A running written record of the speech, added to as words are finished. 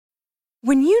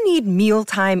When you need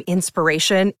mealtime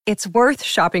inspiration, it's worth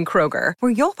shopping Kroger,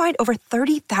 where you'll find over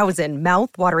 30,000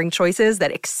 mouth-watering choices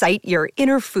that excite your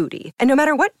inner foodie. And no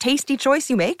matter what tasty choice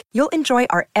you make, you'll enjoy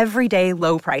our everyday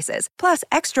low prices, plus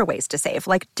extra ways to save,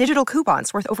 like digital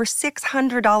coupons worth over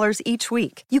 $600 each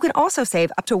week. You can also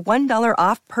save up to $1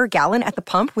 off per gallon at the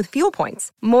pump with fuel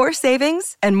points. More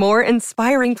savings and more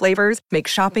inspiring flavors make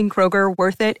shopping Kroger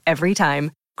worth it every time.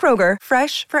 Kroger,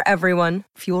 fresh for everyone.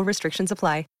 Fuel restrictions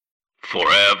apply.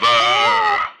 Forever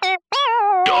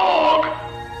Dog.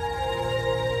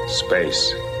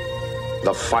 Space,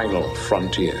 the final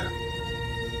frontier.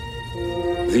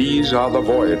 These are the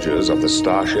voyages of the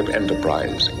Starship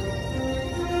Enterprise.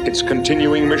 Its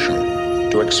continuing mission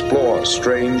to explore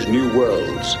strange new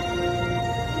worlds,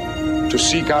 to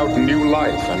seek out new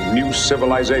life and new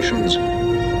civilizations,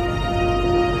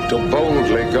 to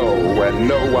boldly go where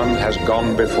no one has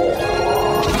gone before.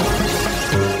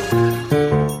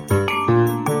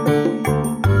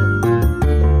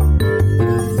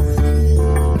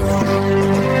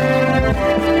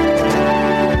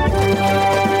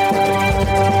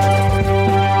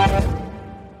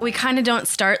 We kind of don't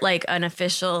start like an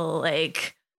official,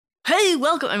 like, hey,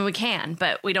 welcome. I mean, we can,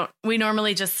 but we don't. We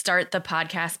normally just start the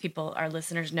podcast. People, our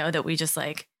listeners know that we just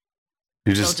like,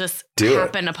 they'll just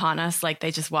happen upon us. Like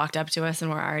they just walked up to us and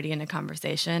we're already in a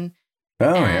conversation.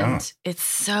 Oh, and yeah. It's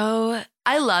so,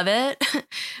 I love it.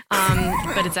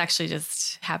 But it's actually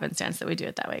just happenstance that we do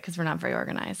it that way because we're not very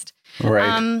organized. Right.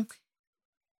 I'm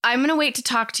going to wait to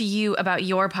talk to you about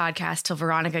your podcast till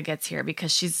Veronica gets here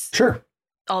because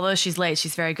although she's late,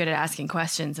 she's very good at asking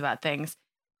questions about things.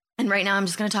 And right now I'm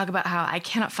just going to talk about how I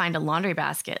cannot find a laundry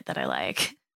basket that I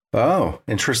like. Oh,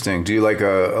 interesting. Do you like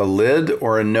a lid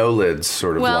or a no lid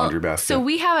sort of laundry basket? So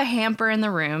we have a hamper in the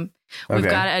room. We've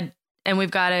got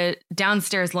a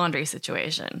downstairs laundry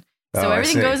situation. So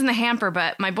everything goes in the hamper,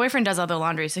 but my boyfriend does all the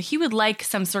laundry. So he would like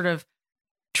some sort of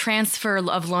transfer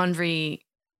of laundry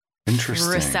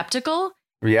receptacle.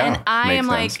 Yeah. And I am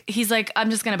like, he's like,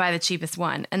 I'm just going to buy the cheapest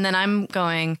one. And then I'm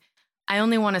going, I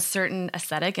only want a certain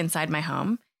aesthetic inside my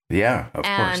home. Yeah, of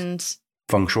course. And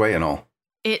feng shui and all.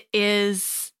 It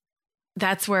is,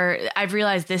 that's where I've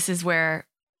realized this is where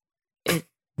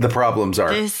the problems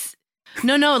are.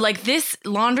 Like this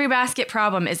laundry basket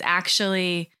problem is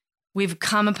actually, we've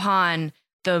come upon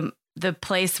the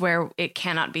place where it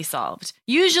cannot be solved.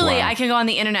 Usually I can go on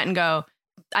the internet and go,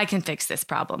 I can fix this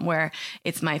problem where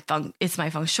it's my feng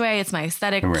shui, it's my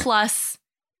aesthetic plus.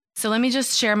 So let me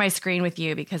just share my screen with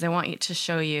you because I want you to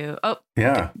show you. Oh,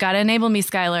 yeah. Got to enable me,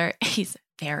 Skylar. He's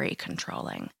very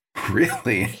controlling.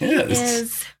 Really? He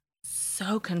is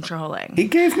so controlling. He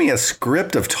gave me a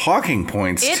script of talking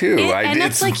points too. And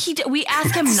it's like we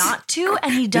ask him not to,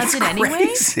 and he does it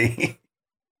anyway.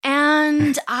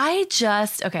 And I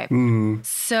just, okay.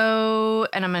 So,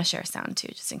 and I'm going to share sound too,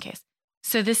 just in case.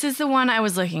 So this is the one I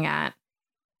was looking at.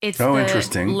 It's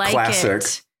interesting.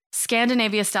 Classic.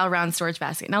 Scandinavia style round storage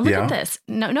basket. Now look at this.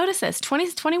 No, notice this.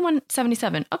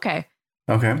 $21.77. Okay.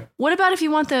 What about if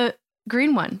you want the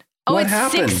green one? Oh, it's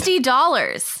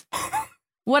 $60.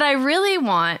 What I really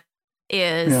want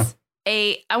is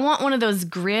I want one of those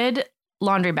grid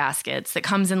laundry baskets that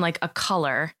comes in like a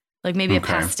color, like maybe a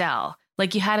pastel,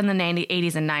 like you had in the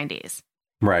 80s and 90s.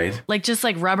 Right. Like just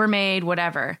like Rubbermaid,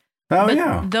 whatever. Oh,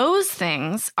 but those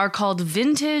things are called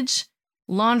vintage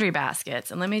laundry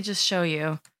baskets. And let me just show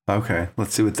you. Okay.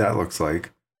 Let's see what that looks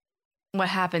like. What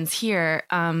happens here.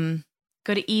 Go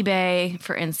to eBay,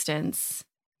 for instance.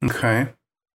 Okay.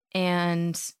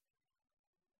 And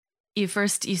you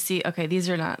see, okay, these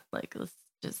are not like, let's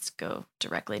just go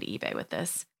directly to eBay with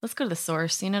this. Let's go to the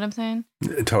source. You know what I'm saying?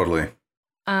 Totally.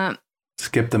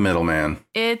 Skip the middleman.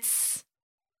 I'm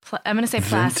going to say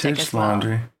plastic vintage as well.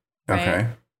 Laundry. Okay. Right?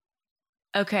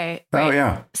 Okay. Right. Oh,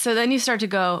 yeah. So then you start to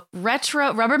go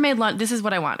retro, Rubbermaid laundry. This is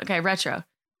what I want. Okay. Retro.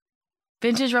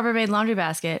 Vintage Rubbermaid laundry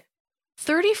basket.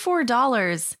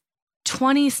 $34,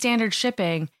 20 standard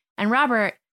shipping. And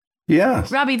Robert. Yeah.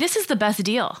 Robbie, this is the best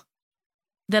deal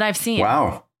that I've seen.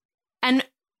 Wow. And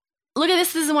look at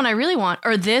this. This is the one I really want.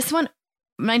 Or this one,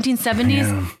 1970s.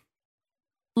 Yeah.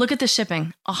 Look at the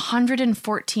shipping.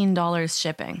 $114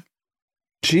 shipping.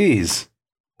 Jeez.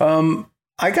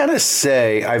 I gotta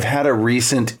say, I've had a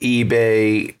recent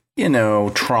eBay,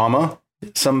 trauma.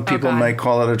 Some people might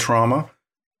call it a trauma.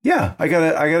 Yeah, I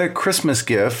got a Christmas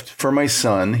gift for my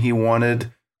son. He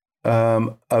wanted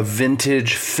a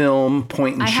vintage film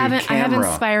point and shoot camera. I have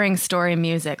inspiring story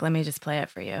music. Let me just play it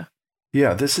for you.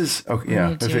 Yeah, this is okay.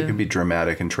 Yeah, if it could be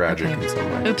dramatic and tragic in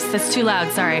some way. Oops, that's too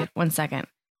loud. Sorry. 1 second.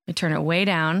 Let me turn it way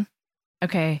down.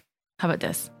 Okay. How about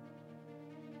this?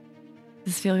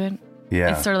 Does this feel good?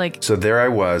 Yeah. It's sort of like. So there I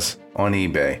was on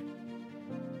eBay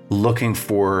looking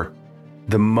for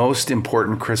the most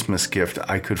important Christmas gift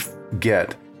I could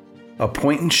get. A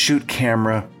point and shoot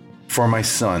camera for my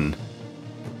son.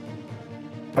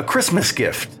 A Christmas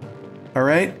gift. All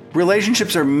right?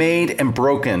 Relationships are made and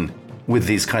broken with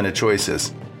these kind of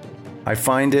choices. I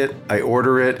find it, I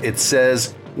order it. It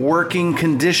says working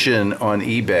condition on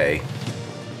eBay.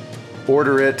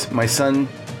 Order it. My son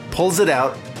pulls it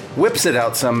out, whips it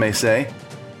out, some may say,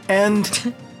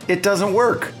 and it doesn't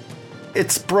work.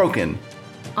 It's broken.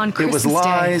 On Christmas It was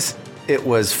lies. Day. It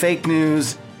was fake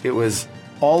news. It was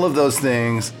all of those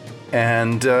things.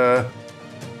 And, I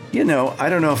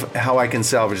don't know how I can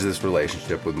salvage this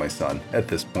relationship with my son at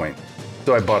this point.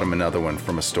 So I bought him another one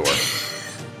from a store.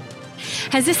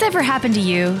 Has this ever happened to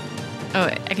you? Oh,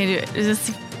 I can do it.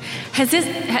 Has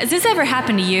this ever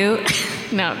happened to you?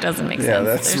 No, it doesn't make sense. Yeah,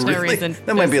 that's There's really, no reason.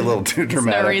 That might be a little too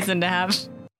dramatic. There's no reason to have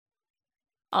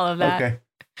all of that. Okay.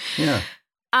 Yeah.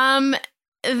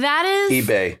 That is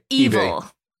eBay. evil.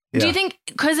 eBay. Yeah. Do you think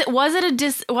was it a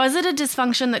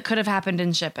dysfunction that could have happened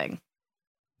in shipping?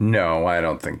 No, I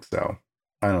don't think so.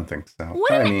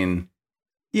 What I mean,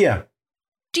 yeah.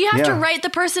 Do you have to write the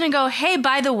person and go, "Hey,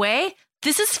 by the way,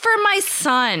 this is for my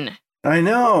son"? I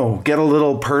know. Get a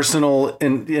little personal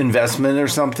investment or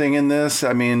something in this.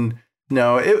 I mean,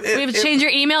 no. We have to change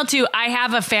your email to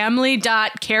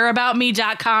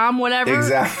ihaveafamily.careaboutme.com, whatever.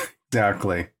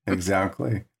 Exactly.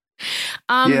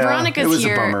 Veronica's it was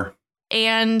here, a bummer.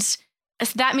 And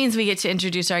that means we get to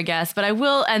introduce our guest. But I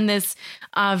will end this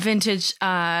vintage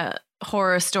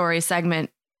horror story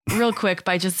segment real quick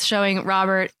by just showing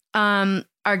Robert,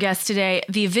 our guest today,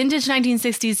 the vintage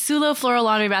 1960s Sulo floral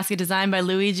laundry basket designed by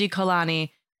Luigi Colani.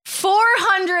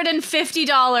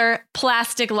 $450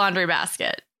 plastic laundry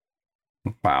basket.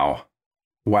 Wow.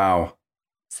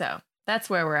 So that's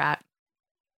where we're at.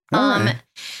 All right.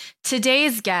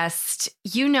 Today's guest,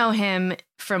 you know him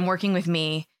from working with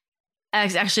me.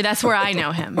 Actually, that's where I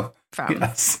know him from.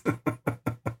 Yes.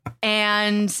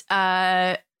 And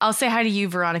I'll say hi to you,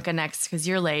 Veronica, next because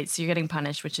you're late, so you're getting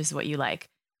punished, which is what you like.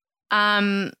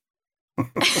 Wow.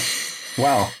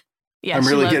 Yeah, I'm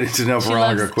really getting to know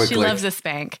Veronica quickly. She loves a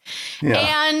spank.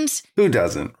 Yeah. And who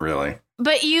doesn't really?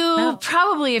 But you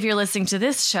probably, if you're listening to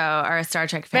this show, are a Star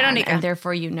Trek fan, Veronica. and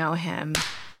therefore you know him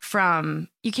from.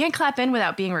 You can't clap in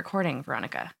without being recording,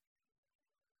 Veronica.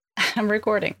 I'm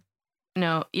recording.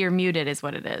 No, you're muted, is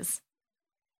what it is.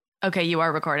 Okay, you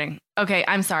are recording. Okay,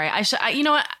 I'm sorry. You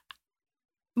know what?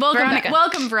 Welcome, Veronica.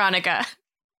 Welcome, Veronica.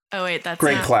 Oh wait, that's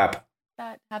Great not, clap.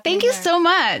 That happened Thank you there. so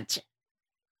much.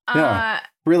 Yeah.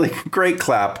 Really great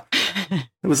clap.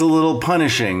 It was a little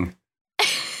punishing.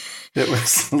 It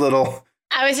was a little.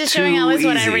 I was just showing too Alice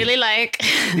what I easy. really like.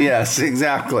 Yes,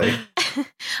 exactly.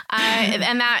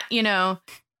 And that,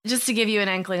 just to give you an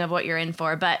inkling of what you're in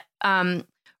for. But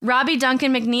Robbie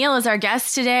Duncan McNeil is our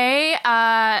guest today.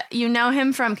 You know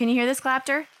him from, can you hear this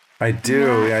clapter? I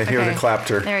do. Yeah. I hear Okay. the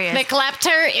clapter. There he is. The clapter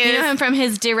is. You know him from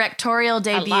his directorial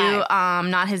debut, Alive.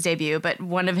 not his debut, but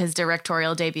one of his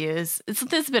directorial debuts.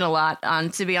 There's been a lot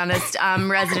on, to be honest.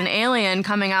 Resident Alien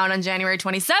coming out on January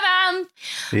 27th. Yes,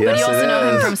 But you also it know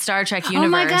him is. from Star Trek Universe. Oh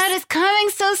my God, it's coming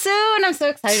so soon. I'm so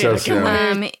excited. So I can't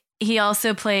soon. wait. He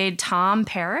also played Tom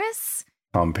Paris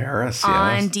Tom Paris,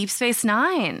 on yes. Deep Space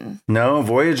Nine. No,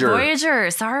 Voyager.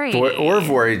 Voyager, sorry. Or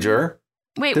Voyager.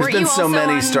 Wait, There's weren't been you so also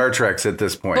many on Star Treks at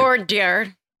this point.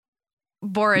 Borgia.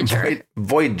 Voyager?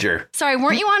 Voyager. Sorry,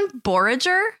 weren't you on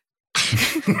Voyager?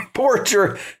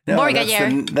 Voyager. No,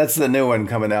 Voyager. that's the new one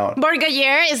coming out. Borgia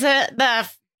is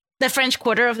the French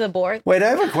quarter of the board. Wait, I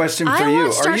have a question for I you.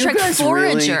 watched Star Are you Trek guys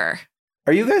Forager.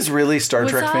 Are you guys really Star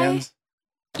Was Trek I? fans?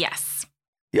 Yes.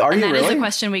 Are And you that is really? a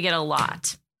question we get a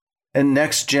lot. And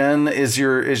Next Gen is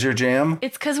your jam?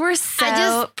 It's because we're so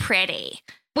just- pretty.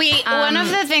 One of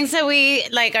the things that we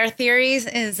like, our theories,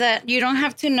 is that you don't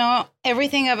have to know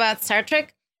everything about Star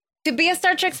Trek to be a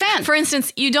Star Trek fan. For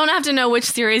instance, you don't have to know which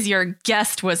series your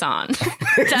guest was on.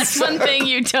 That's one thing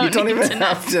you don't, You don't need even to know.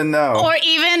 have to know. Or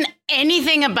even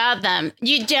anything about them.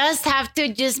 You just have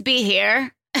to just be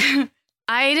here.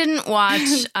 I didn't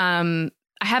watch. I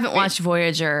haven't watched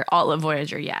Voyager, all of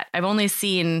Voyager yet. I've only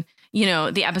seen,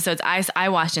 the episodes I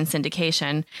watched in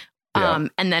syndication, Yeah.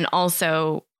 and then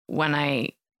also when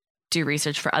I do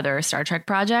research for other Star Trek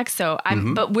projects. So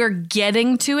but we're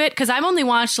getting to it because I've only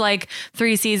watched like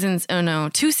 2 seasons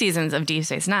of Deep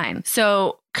Space Nine.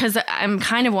 So because I'm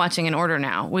kind of watching in order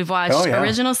now. We've watched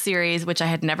original series, which I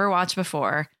had never watched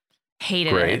before.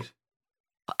 Hated Great. it.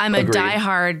 I'm a Agreed.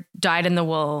 diehard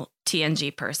dyed-in-the-wool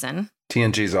TNG person.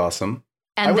 TNG's awesome.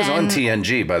 And I was then, on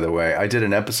TNG, by the way. I did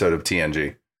an episode of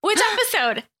TNG. Which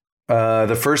episode?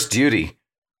 The First Duty.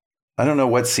 I don't know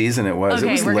what season it was. Okay,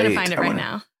 it was we're late. going to find it right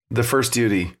now. The First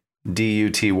Duty,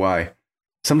 Duty.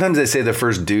 Sometimes they say the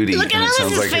first duty. Look at and it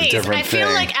sounds Alice's like face. a different I feel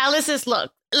thing. like Alice's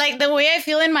look. Like the way I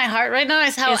feel in my heart right now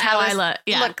is how Alice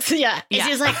looks. Yeah. It's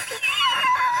just like,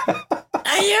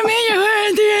 I am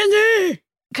in your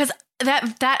Because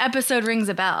that episode rings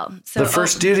a bell. So the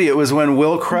First Duty, it was when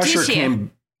Will Crusher Duty.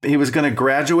 came. He was going to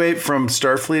graduate from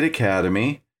Starfleet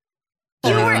Academy.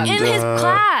 You were And, in his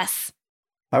class.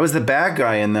 I was the bad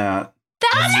guy in that.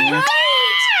 That's right.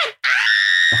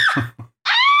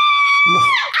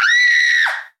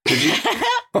 Did you?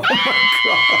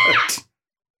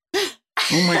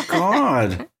 Oh my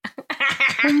god! Oh my god!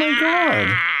 Oh my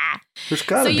god! There's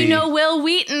gotta So be. you know Will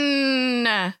Wheaton.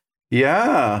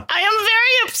 Yeah. I am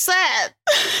very upset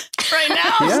right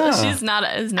now. Yeah. So she's not.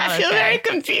 Is not I feel okay. very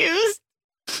confused.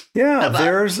 Yeah.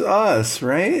 There's us,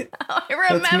 right? I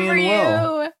That's me remember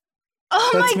and Will.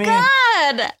 Oh That's my me.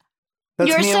 God. That's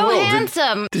You're me and so Will.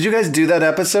 handsome. Did you guys do that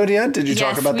episode yet? Did you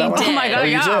talk Yes, about that we one? did. Oh my God,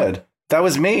 you yeah. did. That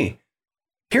was me.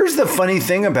 Here's the funny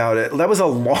thing about it. That was a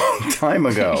long time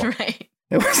ago. Right.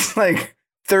 It was like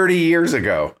 30 years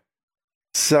ago.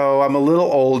 So I'm a little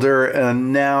older,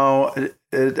 and now I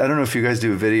don't know if you guys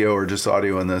do video or just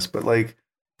audio on this, but like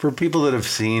for people that have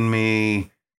seen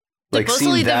me, like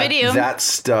Supposedly seen the video. that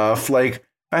stuff, like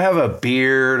I have a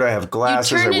beard, I have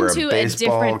glasses, You I turned wear into a a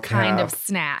baseball different cap. kind of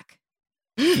snack.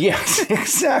 Yes,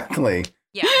 exactly.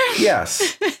 Yeah.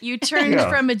 Yes. You turned Yeah.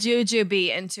 from a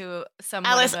jujube into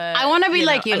someone Alice, of I wanna be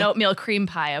like you. an oatmeal cream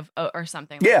pie or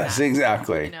something. Yes, like that.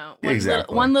 exactly. You know,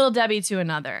 Exactly. one little Debbie to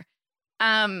another.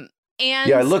 And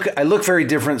Yeah, I look very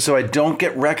different, so I don't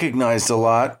get recognized a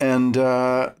lot, and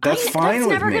that's fine That's with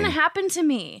never me. gonna happen to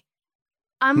me.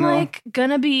 I'm No. like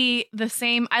gonna be the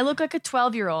same. I look like a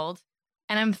 12-year-old,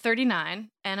 and I'm 39,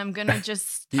 and I'm gonna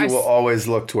just. You will always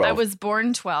look 12. I was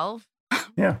born 12.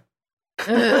 Yeah.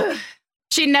 Ugh,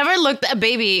 She never looked a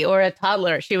baby or a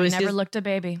toddler. She was never just, looked a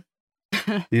baby.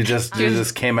 You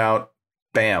just came out,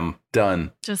 bam,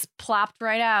 done. Just plopped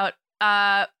right out.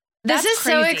 this That's is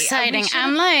so crazy. exciting. We should-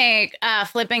 I'm like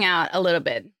flipping out a little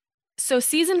bit. So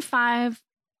season 5.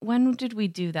 When did we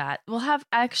do that? We'll have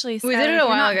actually. We did Skylar, it a if you're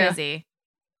while not ago. Busy.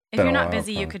 If Been a you're not while,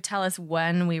 busy, you huh? could tell us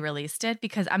when we released it,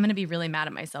 because I'm going to be really mad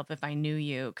at myself if I knew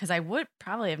you, because I would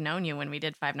probably have known you when we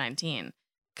did 519.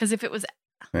 Because if it was,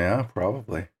 Yeah,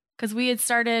 probably. because we had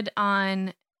started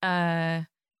on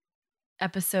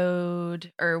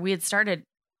episode, or we had started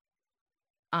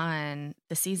on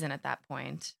the season at that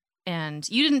point, and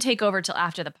you didn't take over till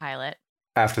after the pilot.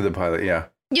 After the pilot, yeah.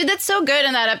 You did so good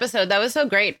in that episode. That was so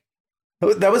great.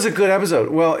 That was a good episode.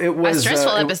 Well, it was A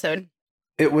stressful it- episode.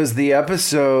 It was the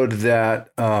episode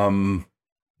that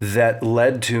that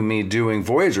led to me doing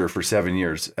Voyager for 7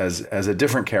 years as a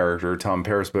different character, Tom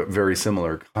Paris, but very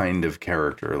similar kind of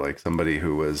character, like somebody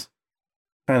who was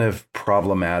kind of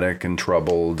problematic and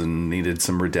troubled and needed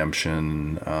some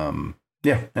redemption.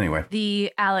 Yeah. Anyway,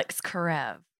 The Alex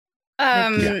Karev,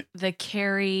 Yeah. the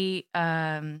Carrie.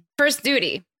 First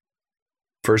Duty.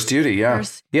 First Duty. Yeah.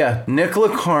 Yeah. Nick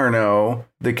Locarno,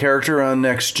 the character on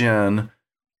Next Gen,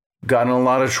 got in a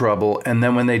lot of trouble. And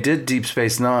then when they did Deep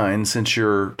Space Nine, since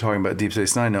you're talking about Deep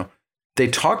Space Nine now, they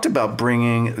talked about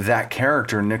bringing that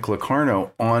character, Nick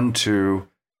Locarno, onto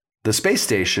the space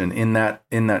station in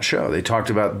that show. They talked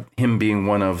about him being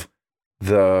one of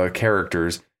the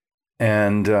characters,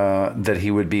 and that he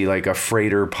would be like a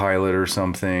freighter pilot or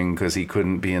something because he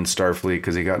couldn't be in Starfleet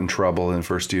because he got in trouble in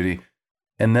First Duty.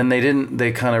 And then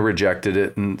they kind of rejected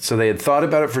it. And so they had thought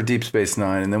about it for Deep Space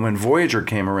Nine. And then when Voyager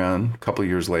came around a couple of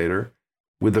years later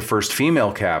with the first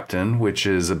female captain, which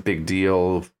is a big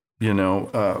deal, you know,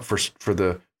 for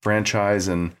the franchise,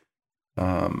 and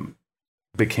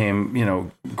became, you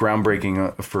know,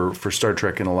 groundbreaking for Star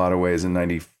Trek in a lot of ways in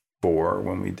 94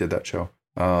 when we did that show.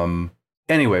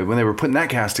 Anyway, when they were putting that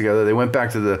cast together, they went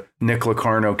back to the Nick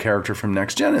Locarno character from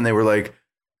Next Gen, and they were like,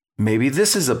 maybe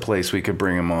this is a place we could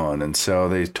bring him on. And so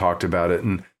they talked about it,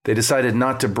 and they decided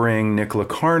not to bring Nick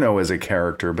Locarno as a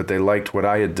character, but they liked what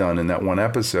I had done in that one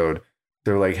episode.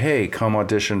 They're like, hey, come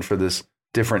audition for this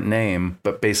different name,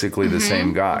 but basically the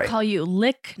same guy. I'll call you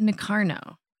Lick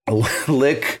Nicarno.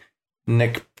 Lick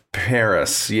Nick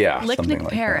Paris. Yeah. Lick something Nick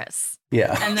like Paris. That.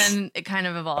 Yeah. And then it kind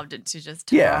of evolved into just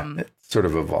Tom. yeah. It sort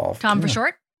of evolved. Tom for Yeah.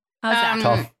 short? How's that?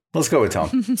 Tom. Let's go with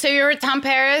Tom. So you were Tom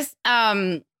Paris.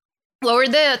 What were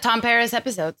the Tom Paris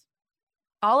episodes?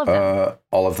 All of them.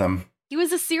 All of them. He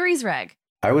was a series reg.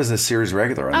 I was a series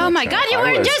regular on Oh that my show. God, you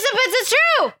I were was- Joseph. It's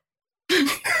true.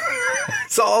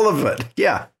 It's all of it.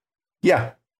 Yeah.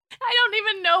 Yeah. I don't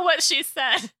even know what she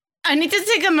said. I need to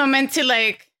take a moment to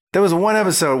like. There was one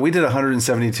episode. We did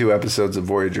 172 episodes of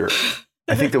Voyager.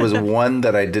 I think there was one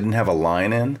that I didn't have a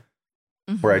line in,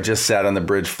 where I just sat on the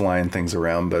bridge flying things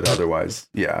around. But otherwise,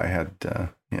 yeah, I had,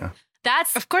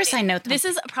 That's, of course I know. This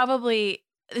is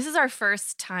our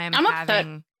first time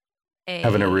having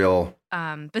a real,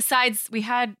 besides we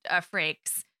had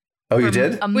Frakes. Oh, you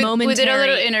did? A momentary we did a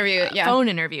little interview, phone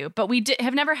interview, but we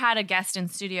have never had a guest in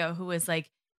studio who was like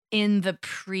in the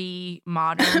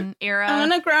pre-modern era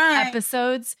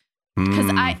episodes.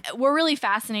 Because we're really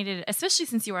fascinated, especially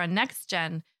since you were on Next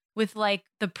Gen, with like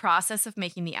the process of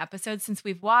making the episodes, since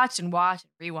we've watched and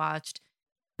rewatched.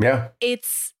 Yeah.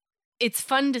 It's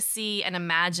fun to see and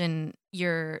imagine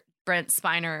your Brent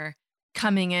Spiner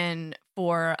coming in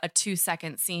for a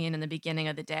 2-second scene in the beginning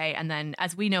of the day. And then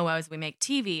as we know, as we make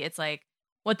TV, it's like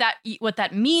what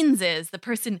that means is the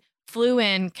person flew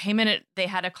in, came in, they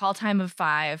had a call time of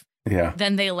 5. Yeah.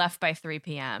 Then they left by 3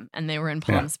 p.m. and they were in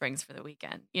Palm Springs for the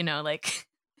weekend, like.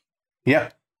 Yeah.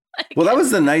 Well, that was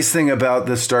the nice thing about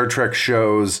the Star Trek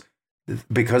shows,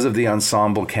 because of the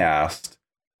ensemble cast.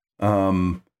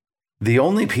 The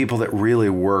only people that really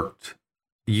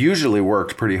usually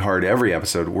worked pretty hard every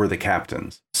episode were the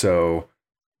captains. So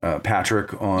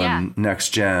Patrick on Next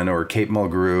Gen or Kate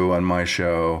Mulgrew on my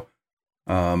show.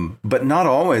 But not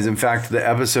always. In fact, the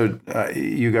episode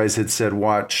you guys had said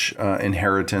watch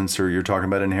Inheritance, or you're talking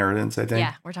about Inheritance, I think.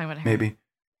 Yeah, we're talking about Inheritance. Maybe.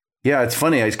 Yeah, it's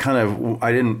funny.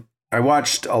 I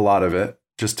watched a lot of it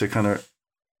just to kind of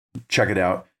check it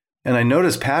out. And I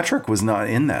noticed Patrick was not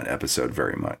in that episode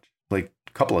very much. Like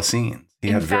a couple of scenes. He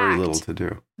had very little to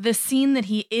do. The scene that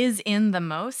he is in the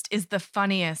most is the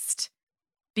funniest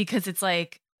because it's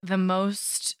like the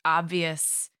most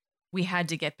obvious. We had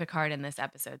to get Picard in this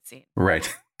episode scene.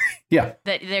 Right. Yeah.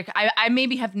 I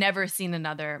maybe have never seen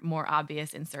another more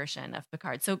obvious insertion of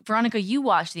Picard. So Veronica, you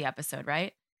watched the episode,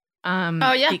 right?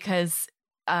 Oh yeah. Because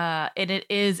it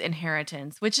is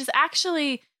Inheritance, which is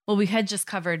actually, well, we had just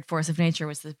covered Force of Nature,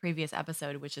 was the previous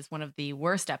episode, which is one of the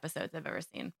worst episodes I've ever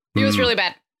seen. It was really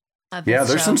bad.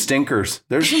 There's some stinkers.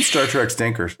 There's some Star Trek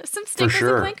stinkers. There's some stinkers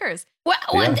and clinkers. Well,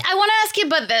 I want to ask you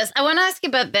about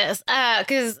this.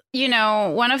 Because,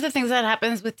 one of the things that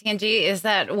happens with TNG is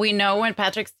that we know when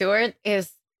Patrick Stewart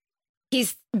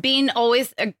he's been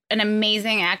always an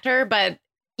amazing actor, but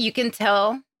you can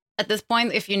tell at this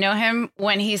point, if you know him,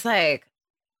 when he's like,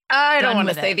 I don't want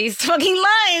to say these fucking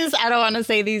lines. I don't want to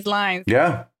say these lines.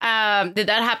 Yeah. Did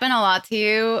that happen a lot to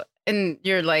you? And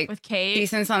you're like with Kate,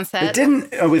 seasons on set. It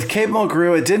didn't with Kate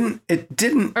Mulgrew. It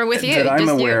didn't. Or with you that I'm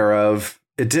aware of.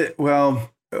 It did.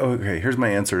 Well, okay. Here's my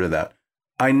answer to that.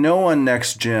 I know on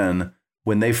Next Gen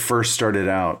when they first started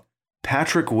out,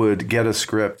 Patrick would get a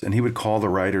script and he would call the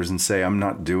writers and say, "I'm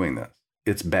not doing this.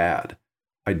 It's bad.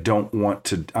 I don't want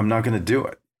to. I'm not going to do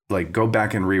it. Like go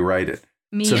back and rewrite it."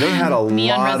 So they had a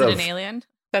lot on Resident of Alien.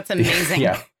 That's amazing.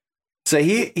 Yeah. So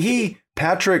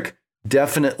Patrick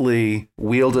definitely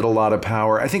wielded a lot of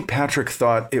power. I think Patrick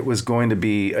thought it was going to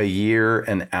be a year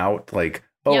and out. Like,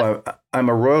 I'm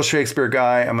a Royal Shakespeare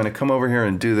guy. I'm going to come over here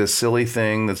and do this silly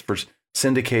thing that's for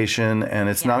syndication, and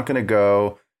it's not going to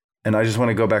go. And I just want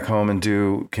to go back home and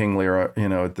do King Lear,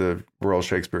 at the Royal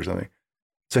Shakespeare or something.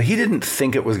 So he didn't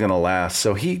think it was going to last.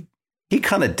 So he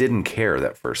kind of didn't care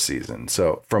that first season.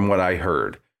 So from what I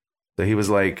heard, so he was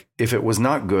like, if it was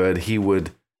not good, he would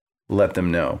let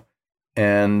them know.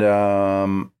 And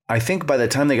I think by the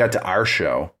time they got to our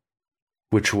show,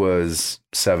 which was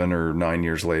 7 or 9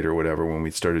 years later, whatever, when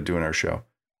we started doing our show,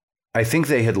 I think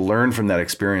they had learned from that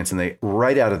experience. And they,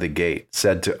 right out of the gate,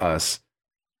 said to us,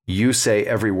 you say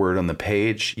every word on the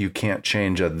page. You can't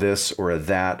change a this or a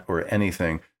that or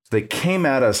anything. So they came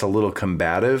at us a little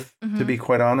combative, to be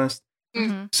quite honest.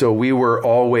 Mm-hmm. So we were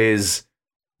always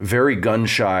very gun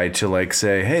shy to like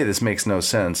say, hey, this makes no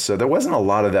sense. So there wasn't a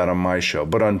lot of that on my show.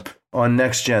 But on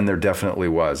Next Gen, there definitely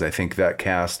was. I think that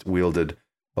cast wielded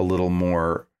a little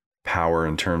more power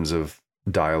in terms of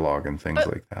dialogue and things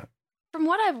like that. From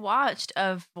what I've watched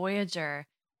of Voyager,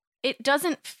 it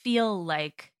doesn't feel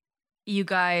like you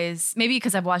guys, maybe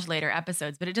because I've watched later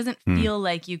episodes, but it doesn't feel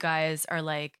like you guys are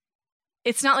like,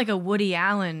 it's not like a Woody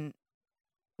Allen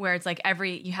where it's like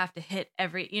you have to hit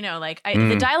every,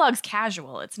 the dialogue's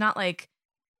casual. It's not like,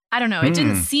 I don't know. It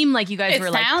didn't seem like you guys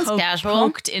were like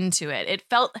poked into it. It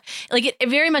felt like it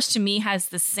very much to me has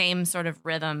the same sort of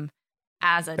rhythm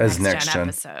as a Next Gen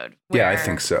episode. Yeah, I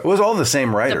think so. It was all the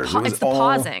same writers. It's the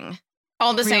pausing.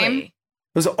 All the same? It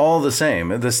was all the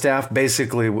same. The staff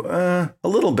basically a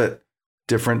little bit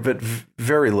different, but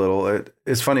very little.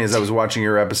 It's funny, as I was watching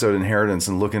your episode Inheritance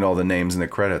and looking at all the names in the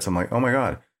credits, I'm like, oh my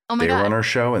God. They were on our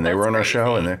show and they were on our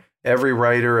show and every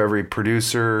writer, every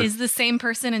producer. Is the same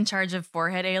person in charge of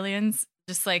Forehead Aliens?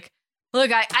 Just like,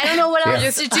 look, I don't know what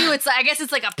else to do. It's I guess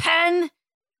it's like a pen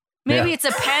Maybe it's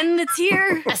a pen that's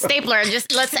here. A stapler.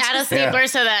 Just let's add a stapler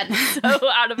so that So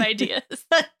out of ideas.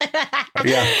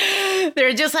 Yeah.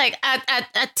 They're just like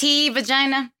a T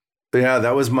vagina. Yeah,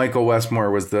 that was Michael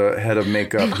Westmore was the head of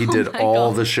makeup. He did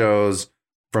all the shows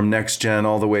from Next Gen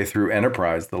all the way through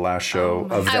Enterprise, the last show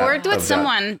of that. I worked with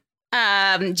someone,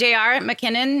 J.R.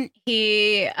 McKinnon.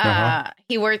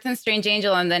 He worked in Strange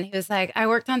Angel, and then he was like, I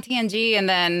worked on TNG, and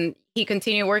then he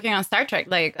continued working on Star Trek,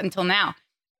 like, until now.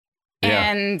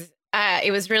 Yeah. And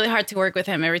it was really hard to work with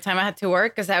him every time I had to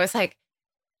work, because I was like,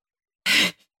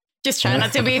 just trying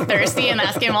not to be thirsty and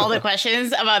ask him all the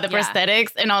questions about the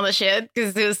prosthetics and all the shit,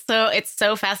 because it's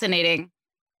so fascinating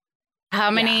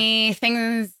how many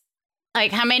things,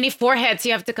 like how many foreheads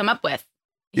you have to come up with.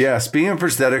 Yeah, speaking of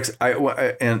prosthetics,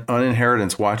 and on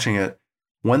Inheritance, watching it,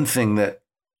 one thing that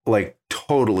like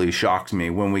totally shocked me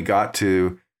when we got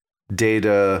to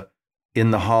Data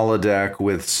in the holodeck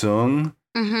with Sung,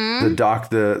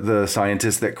 the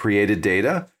scientist that created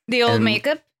Data, the old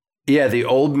makeup. Yeah, the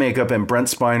old makeup, and Brent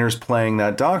Spiner's playing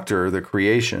that doctor, the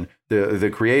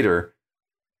creator.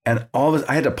 And all of it,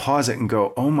 I had to pause it and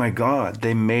go, oh my God,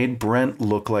 they made Brent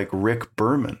look like Rick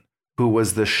Berman, who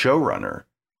was the showrunner.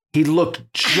 He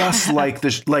looked just like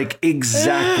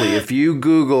exactly. If you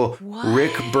Google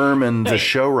Rick Berman, the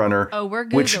showrunner. We're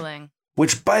Googling.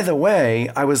 Which, by the way,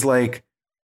 I was like,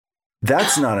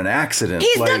 that's not an accident.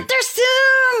 He's Dr.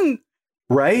 Sung!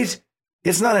 Right?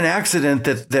 It's not an accident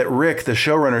that Rick, the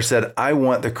showrunner, said, I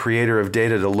want the creator of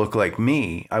Data to look like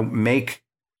me. I make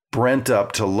Brent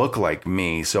up to look like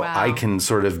me so I can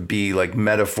sort of be like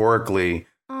metaphorically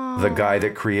the guy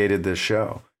that created this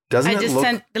show. I just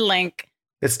sent the link.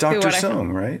 It's Dr. Sung,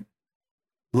 right?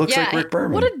 Looks like Rick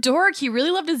Berman. What a dork. He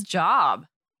really loved his job.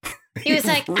 He was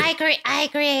like, I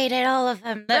created all of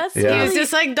them. He was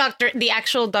just like the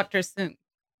actual Dr. Sung.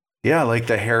 Yeah, like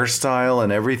the hairstyle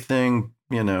and everything,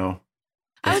 you know.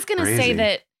 I was going to say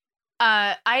that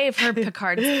I have heard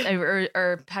Picard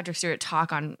or Patrick Stewart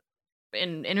talk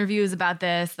in interviews about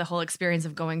this, the whole experience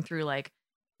of going through, like,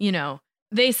 you know,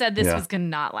 they said this was going to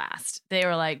not last. They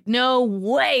were like, no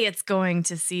way it's going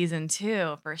to season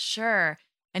 2 for sure.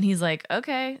 And he's like,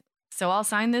 okay, so I'll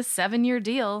sign this 7-year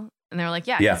deal. And they were like,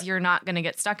 yeah, because you're not going to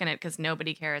get stuck in it because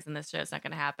nobody cares and this show's not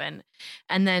going to happen.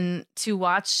 And then to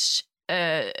watch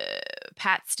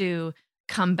Pat Stu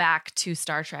come back to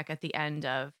Star Trek at the end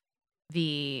of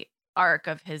the arc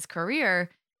of his career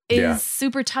is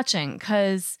super touching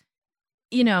because,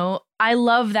 you know, I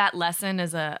love that lesson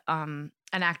as an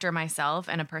actor myself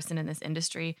and a person in this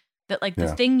industry that like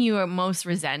the thing you most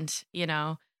resent, you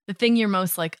know, the thing you're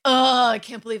most like, oh, I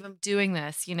can't believe I'm doing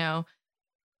this, you know,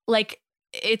 like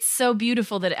it's so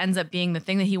beautiful that it ends up being the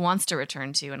thing that he wants to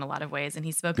return to in a lot of ways. And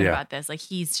he's spoken about this. Like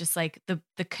he's just like the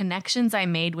connections I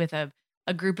made with a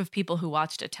group of people who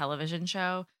watched a television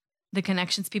show, the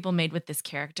connections people made with this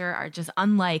character are just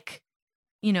unlike,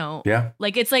 you know,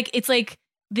 like it's like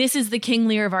this is the King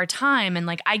Lear of our time, and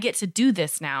like I get to do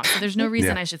this now, so there's no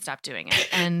reason I should stop doing it.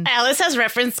 And Alice has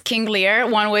referenced King Lear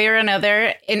one way or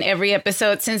another in every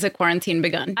episode since the quarantine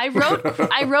begun. I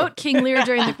wrote King Lear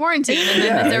during the quarantine, and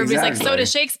then everybody's like, so does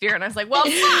Shakespeare, and I was like, well,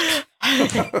 fuck.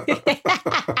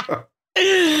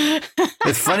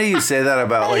 It's funny you say that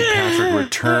about like Patrick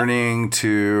returning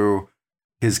to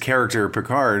his character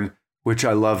Picard, which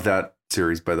I love that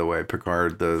series, by the way.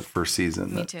 Picard, the first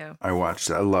season. Me too. I watched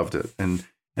it. I loved it. And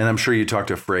I'm sure you talked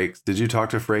to Frakes. Did you talk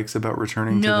to Frakes about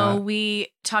returning to that? No, we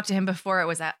talked to him before it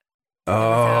was out.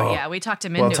 Oh. We talked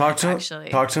him into it, actually.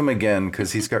 Talk to him again,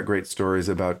 because he's got great stories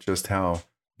about just how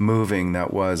moving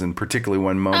that was, and particularly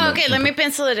one moment. Oh, okay, let me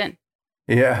pencil it in.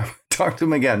 Yeah, talk to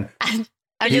him again.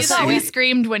 I just thought we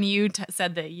screamed when you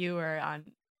said that you were on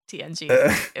TNG.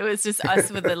 It was just us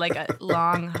with a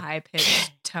long,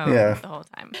 high-pitched tone the whole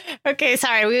time. Okay,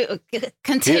 sorry. We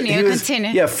continue.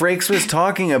 Yeah, Frakes was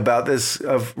talking about this,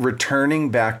 of returning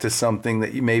back to something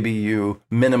that maybe you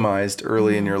minimized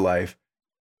early in your life.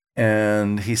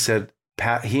 And he said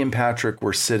he and Patrick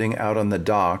were sitting out on the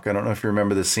dock. I don't know if you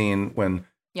remember the scene when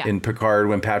in Picard,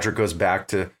 when Patrick goes back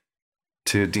to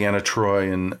Deanna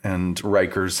Troi and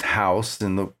Riker's house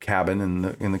in the cabin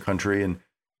in the country,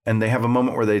 and they have a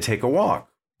moment where they take a walk.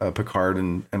 Picard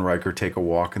and Riker take a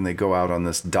walk, and they go out on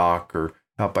this dock or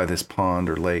out by this pond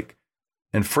or lake.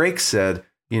 And Frakes said,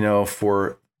 you know,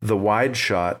 for the wide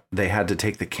shot, they had to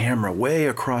take the camera way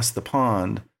across the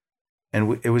pond,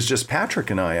 and it was just Patrick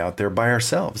and I out there by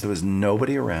ourselves. There was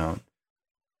nobody around.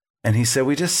 And he said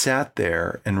we just sat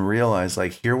there and realized,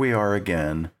 like, here we are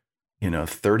again, you know,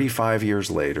 35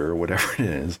 years later, whatever it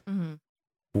is,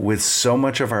 with so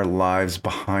much of our lives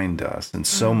behind us, and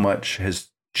so much has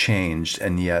changed,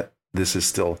 and yet this is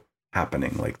still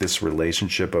happening, like this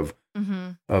relationship of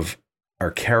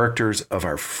our characters, of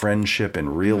our friendship in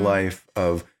real life.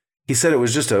 He said it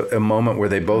was just a moment where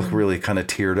they both really kind of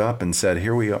teared up and said,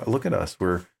 "Here we are. Look at us.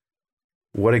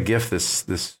 What a gift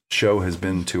this show has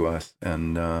been to us."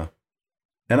 And I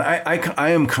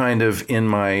am kind of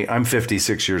I'm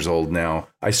 56 years old now.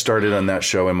 I started on that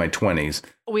show in my 20s.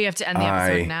 We have to end the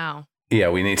episode now. Yeah,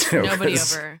 we need to. Nobody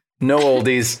over. No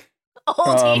oldies.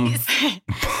 Oldies.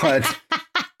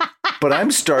 But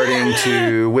I'm starting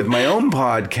to, with my own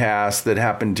podcast that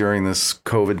happened during this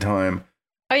COVID time.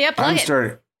 Oh yeah, plug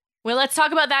it. Well, let's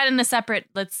talk about that in a separate.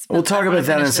 We'll talk about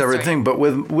that in a separate thing. But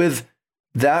with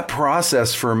that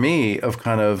process for me of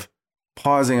kind of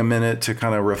pausing a minute to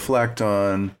kind of reflect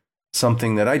on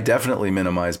something that I definitely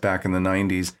minimized back in the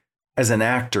 90s as an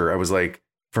actor, I was like,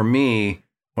 for me,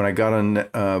 when I got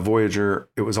on Voyager,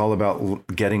 it was all about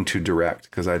getting to direct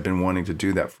because I'd been wanting to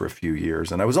do that for a few years.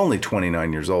 And I was only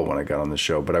 29 years old when I got on the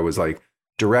show, but I was like,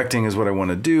 directing is what I want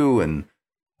to do. And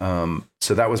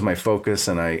so that was my focus.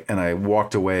 And I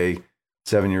walked away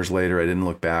 7 years later. I didn't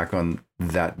look back on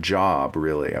that job,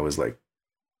 really. I was like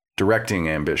directing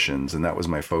ambitions, and that was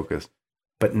my focus.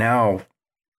 But now,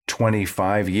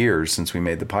 25 years since we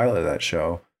made the pilot of that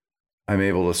show, I'm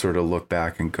able to sort of look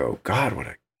back and go, God, what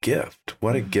a gift.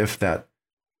 What a gift that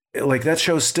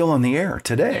show's still on the air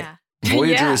today. Yeah.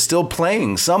 Voyager is still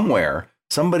playing somewhere.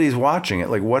 Somebody's watching it.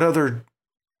 Like, what other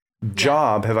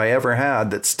job have I ever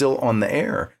had that's still on the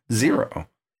air? Zero.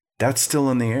 That's still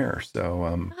in the air.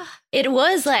 So it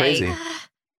was like crazy.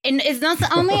 And it's not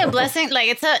only a blessing,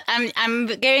 like I'm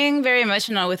getting very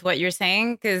emotional with what you're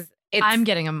saying because I'm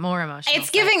getting more emotional. It's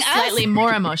giving us slightly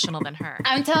more emotional than her.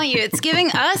 I'm telling you, it's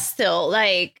giving us still,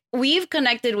 like, we've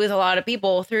connected with a lot of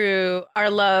people through our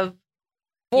love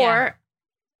for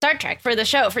Star Trek, for the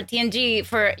show, for TNG,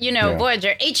 for,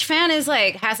 Voyager. Each fan is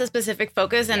like, has a specific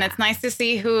focus, and it's nice to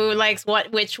see who likes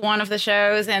which one of the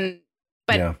shows.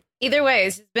 But either way,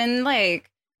 it's been like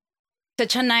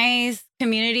such a nice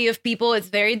community of people. It's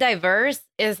very diverse.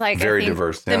 It's like very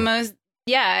diverse. The most,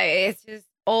 it's just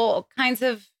all kinds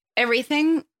of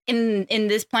everything in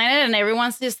this planet, and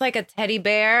everyone's just like a teddy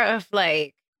bear of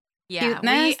like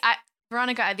cuteness.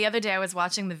 Veronica, the other day I was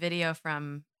watching the video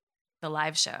from the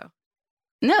live show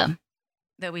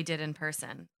that we did in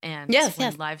person, and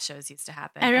when live shows used to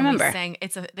happen. I remember. And we sang,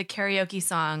 it's the karaoke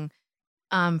song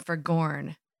for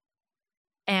Gorn,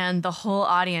 and the whole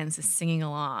audience is singing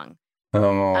along.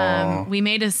 We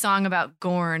made a song about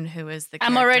Gorn, who is the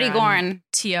I'm already Gorn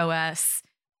TOS,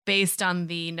 based on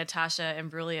the Natasha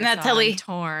Imbruglia song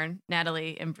Torn,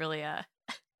 Natalie Imbruglia.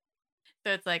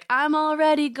 So it's like, I'm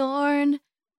already Gorn,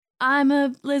 I'm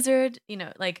a lizard, and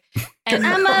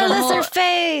I'm a lizard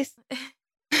face.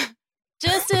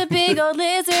 Just a big old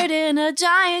lizard in a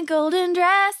giant golden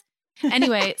dress.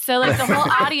 Anyway, so like the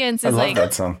whole audience is like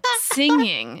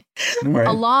singing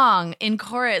along in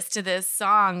chorus to this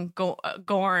song,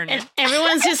 Gorn. And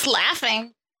everyone's just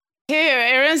laughing.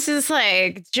 Everyone's just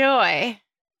like joy.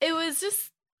 It was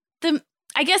just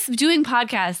I guess doing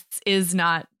podcasts is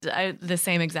not the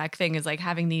same exact thing as like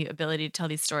having the ability to tell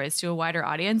these stories to a wider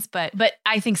audience. But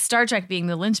I think Star Trek being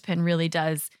the linchpin really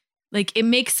does, like, it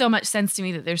makes so much sense to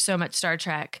me that there's so much Star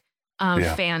Trek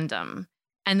fandom,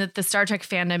 and that the Star Trek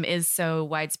fandom is so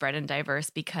widespread and diverse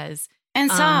because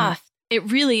soft. It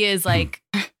really is like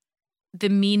the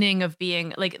meaning of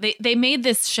being like they made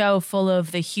this show full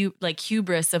of the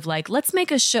hubris of like, let's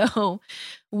make a show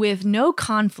with no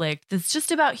conflict that's just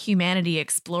about humanity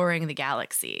exploring the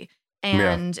galaxy,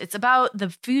 and it's about the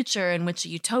future in which a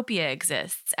utopia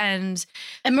exists and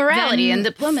morality and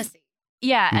diplomacy.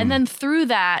 And then through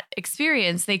that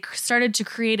experience they started to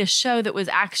create a show that was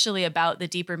actually about the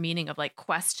deeper meaning of like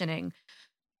questioning,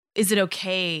 is it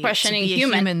okay to be a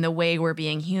human the way we're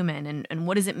being human, and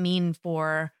what does it mean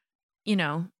for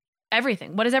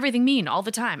everything? What does everything mean all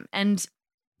the time? And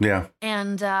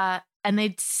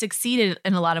they succeeded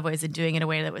in a lot of ways in doing it in a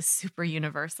way that was super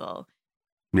universal.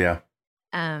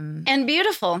 And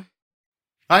beautiful.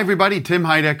 Hi, everybody. Tim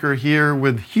Heidecker here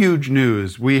with huge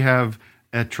news. We have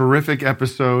a terrific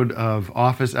episode of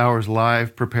Office Hours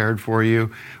Live prepared for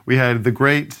you. We had the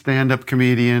great stand-up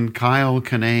comedian Kyle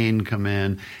Kinane come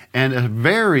in, and a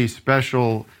very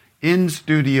special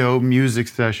in-studio music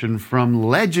session from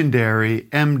legendary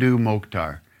Mdou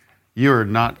Moctar. You're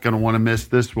not going to want to miss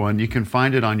this one. You can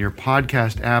find it on your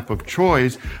podcast app of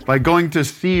choice by going to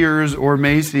Sears or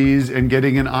Macy's and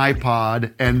getting an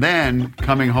iPod, and then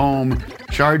coming home,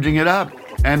 charging it up,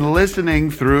 and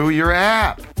listening through your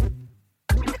app.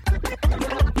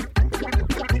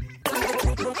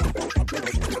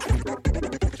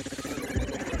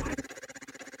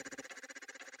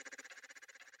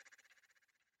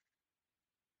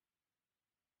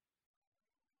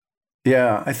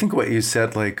 Yeah, I think what you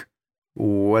said, like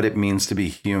what it means to be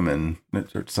human,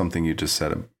 or something you just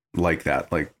said like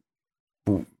that, like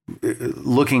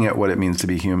looking at what it means to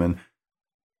be human.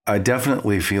 I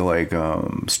definitely feel like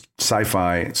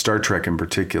sci-fi, Star Trek in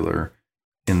particular,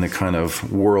 in the kind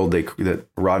of world that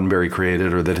Roddenberry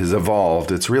created or that has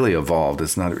evolved. It's really evolved.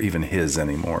 It's not even his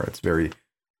anymore. It's very,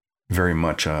 very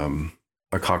much a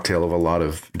cocktail of a lot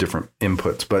of different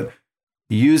inputs. But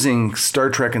using Star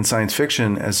Trek and science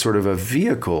fiction as sort of a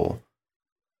vehicle,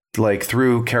 like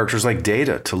through characters like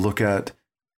Data, to look at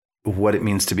what it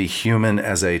means to be human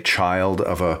as a child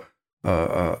of a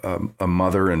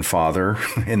mother and father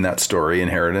in that story,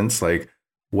 Inheritance. Like,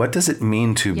 what does it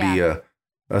mean to be a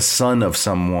son of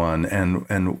someone,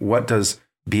 and what does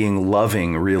being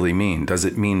loving really mean? Does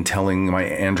it mean telling my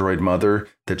android mother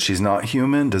that she's not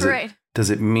human? Does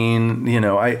it mean,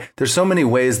 there's so many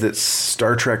ways that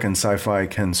Star Trek and sci-fi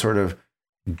can sort of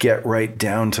get right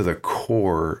down to the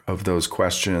core of those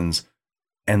questions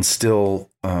and still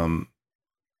and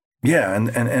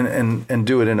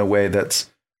do it in a way that's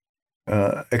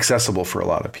accessible for a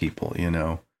lot of people,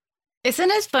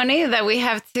 Isn't it funny that we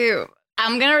have to,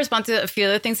 I'm going to respond to a few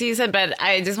other things you said, but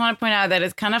I just want to point out that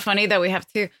it's kind of funny that we have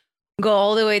to go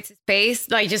all the way to space,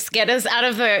 like just get us out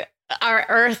of our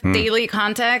Earth daily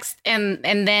context. And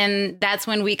then that's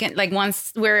when we can, like,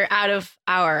 once we're out of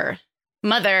our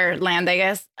motherland, I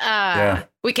guess,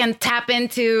 we can tap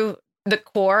into the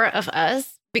core of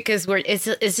us, because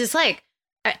it's just like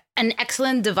an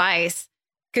excellent device.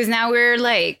 Because now we're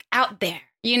like out there,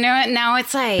 now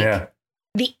it's like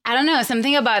I don't know,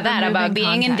 something about that, about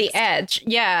being in the edge.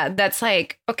 Yeah. That's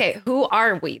like, okay, who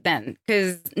are we then?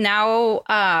 Because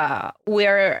now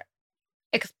we're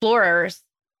explorers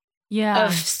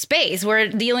of space. We're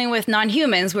dealing with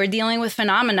non-humans. We're dealing with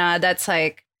phenomena that's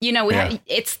like,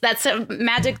 that's a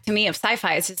magic to me of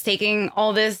sci-fi. It's just taking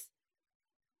all this.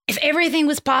 If everything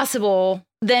was possible,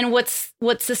 then what's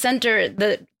the center,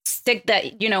 the stick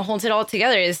that holds it all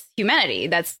together is humanity.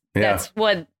 That's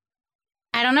what,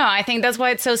 I don't know. I think that's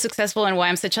why it's so successful, and why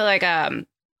I'm such a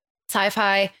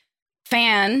sci-fi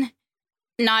fan.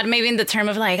 Not maybe in the term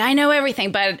of like I know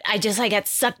everything, but I just get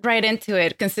sucked right into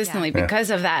it consistently because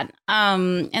of that.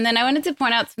 And then I wanted to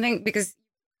point out something, because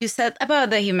you said about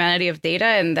the humanity of Data,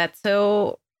 and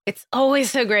it's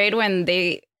always so great when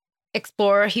they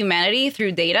explore humanity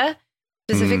through Data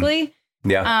specifically.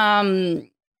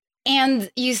 And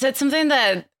you said something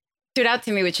that stood out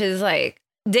to me, which is like,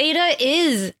 Data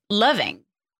is loving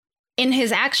in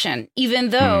his action, even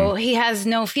though he has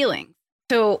no feelings.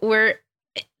 So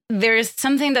there's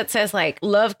something that says like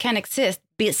love can exist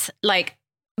like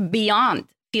beyond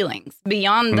feelings,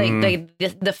 beyond like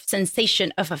the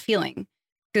sensation of a feeling,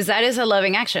 because that is a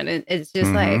loving action. It's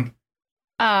just like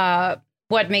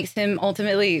what makes him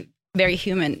ultimately very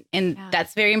human, and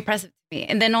that's very impressive to me.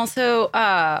 And then also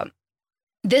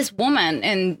this woman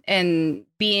and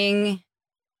being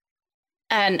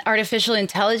an artificial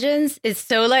intelligence is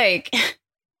so like,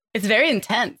 it's very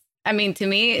intense. I mean, to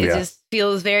me, it just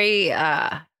feels very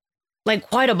like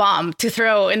quite a bomb to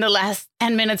throw in the last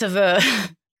 10 minutes of the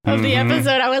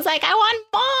episode. I was like, I want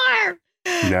more.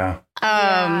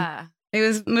 It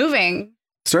was moving.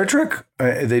 Star Trek,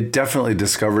 they definitely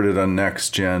discovered it on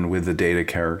Next Gen with the Data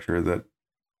character, that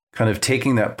kind of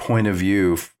taking that point of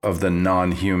view of the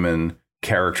non-human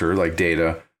character like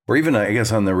Data, or even I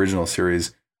guess on the original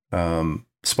series,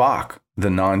 Spock, the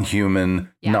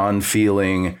non-human,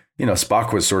 non-feeling,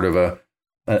 Spock was sort of a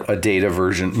Data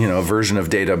version, a version of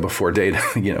Data before Data,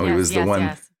 he was the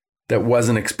one that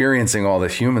wasn't experiencing all the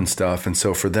human stuff. And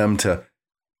so for them to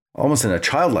almost in a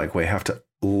childlike way have to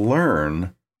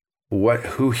learn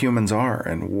who humans are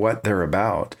and what they're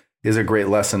about is a great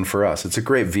lesson for us. It's a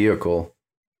great vehicle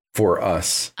for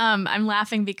us. I'm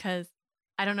laughing because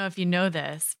I don't know if you know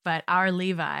this, but our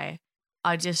Levi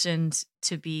auditioned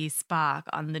to be Spock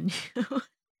on the new.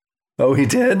 Oh, he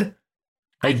did?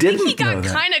 I didn't think he got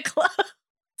kind of close.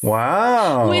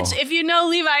 Wow. Which, if you know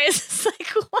Levi, is just like,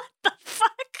 what the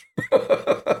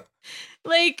fuck?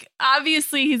 Like,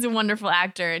 obviously, he's a wonderful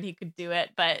actor and he could do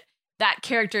it, but that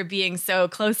character being so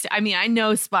close to, I mean, I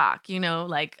know Spock,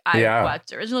 like I watched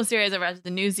the original series, I watched the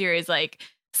new series, like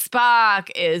Spock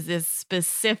is this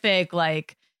specific,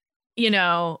 like,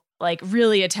 like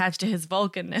really attached to his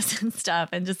Vulcanness and stuff.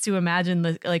 And just to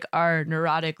imagine our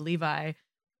neurotic Levi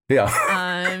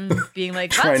being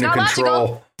like, well, it's not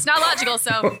logical. It's not logical.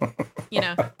 So,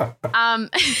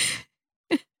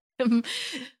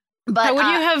 but how would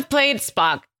you have played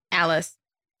Spock, Alice?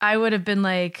 I would have been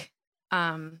like,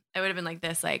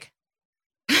 this, like,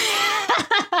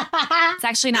 it's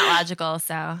actually not logical.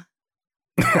 So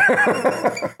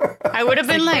I would have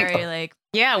been like, very like,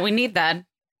 yeah, we need that.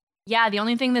 yeah, the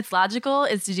only thing that's logical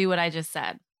is to do what I just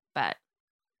said. But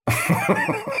that's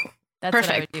what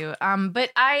I would do.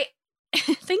 But I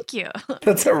thank you.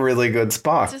 That's a really good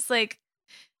Spock. Just like,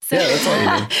 so, yeah, that's all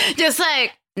you need. Just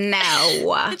like,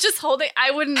 no. just holding,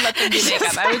 I wouldn't let them do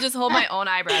makeup. I would just hold my own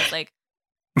eyebrows like,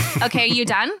 okay, you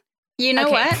done? You know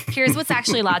okay, what? Here's what's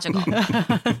actually logical.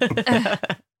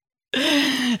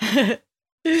 The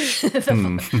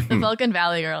Vulcan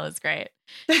Valley Girl is great.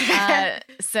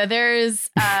 So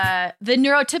there's the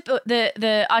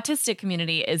autistic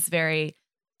community is very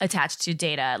attached to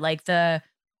data. Like I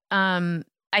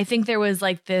think there was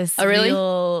like this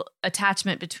real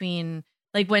attachment between,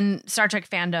 like, when Star Trek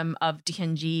fandom of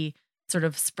TNG sort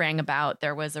of sprang about,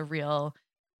 there was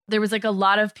like a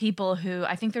lot of people who,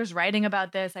 I think there's writing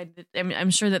about this. I'm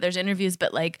sure that there's interviews,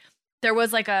 but like there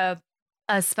was like a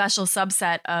special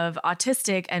subset of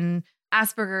autistic and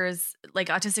Asperger's, like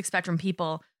autistic spectrum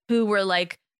people who were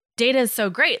like, Data is so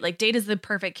great. Like Data is the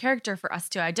perfect character for us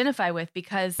to identify with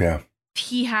because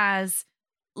he has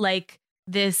like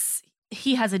this,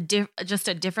 he has just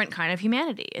a different kind of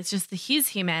humanity. It's just his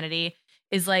humanity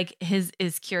is like his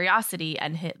curiosity,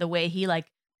 and the way he like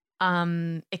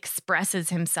expresses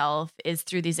himself is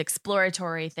through these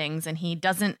exploratory things, and he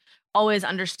doesn't always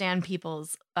understand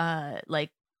people's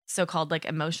like so-called like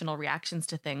emotional reactions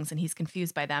to things, and he's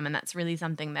confused by them, and that's really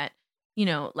something that, you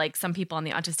know, like some people on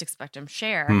the autistic spectrum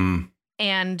share.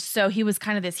 And so he was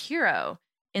kind of this hero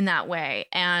in that way,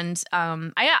 and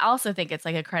I also think it's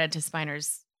like a credit to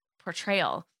Spiner's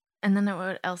portrayal. And then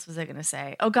what else was I going to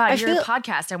say? Oh God, you're a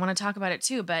podcast. I want to talk about it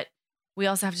too, but we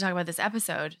also have to talk about this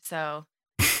episode. So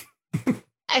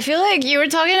I feel like you were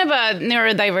talking about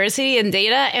neurodiversity and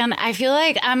Data, and I feel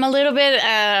like I'm a little bit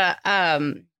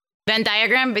Venn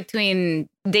diagram between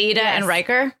Data and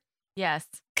Riker. Yes.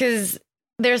 Because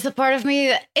there's a part of me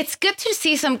that it's good to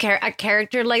see a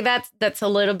character like that's a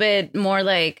little bit more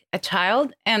like a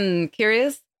child and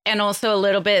curious, and also a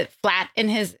little bit flat in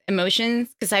his emotions,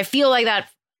 because I feel like that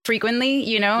frequently,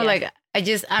 you know, like I'm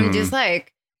just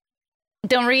like,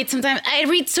 don't read. Sometimes I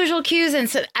read social cues, and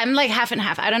so I'm like half and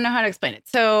half. I don't know how to explain it.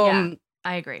 So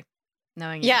I agree.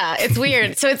 Knowing it's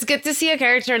weird. So it's good to see a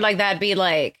character like that be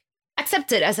like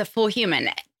accepted as a full human,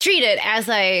 treated as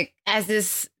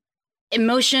this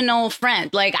emotional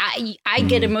friend. Like I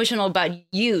get emotional about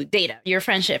you, Data, your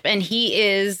friendship, and he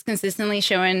is consistently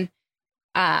showing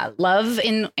love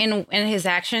in his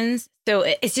actions. So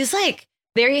it's just like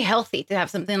very healthy to have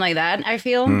something like that, I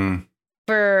feel,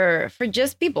 for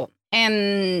just people.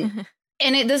 And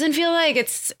it doesn't feel like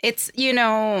it's you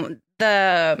know,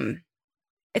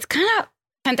 it's kind of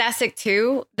fantastic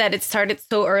too that it started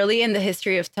so early in the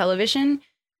history of television,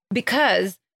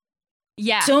 because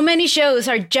so many shows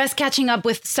are just catching up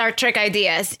with Star Trek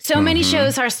ideas. So many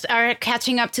shows are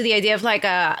catching up to the idea of like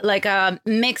a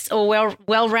mixed or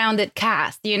well-rounded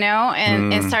cast, you know?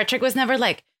 And Star Trek was never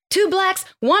like 2 blacks,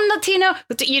 1 Latino,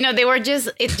 you know, it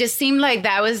just seemed like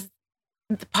that was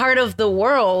part of the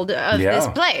world of this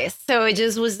place. So it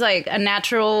just was like a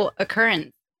natural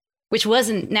occurrence, which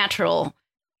wasn't natural,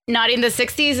 not in the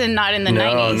 60s and not in the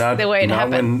 90s, the way it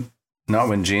happened. Not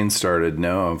when Gene started.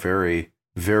 No, very,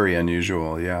 very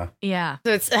unusual. Yeah. Yeah.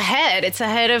 So it's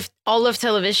ahead of all of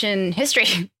television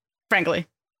history, frankly.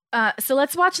 So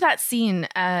let's watch that scene.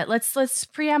 Let's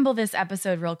preamble this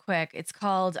episode real quick. It's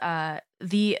called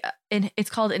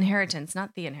it's called Inheritance,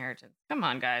 not The Inheritance. Come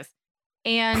on, guys.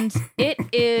 And it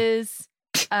is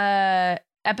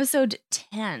episode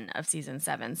 10 of season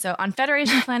 7. So on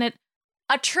Federation planet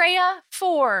Atreya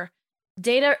 4,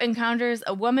 Data encounters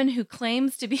a woman who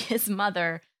claims to be his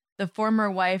mother, the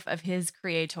former wife of his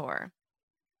creator.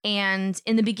 And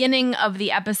in the beginning of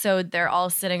the episode, they're all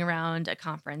sitting around a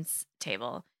conference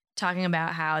table talking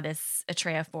about how this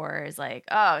Atreya 4 is like,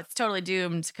 oh, it's totally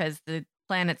doomed because the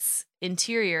planet's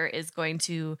interior is going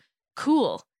to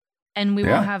cool and we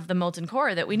won't have the molten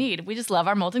core that we need. We just love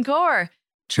our molten core.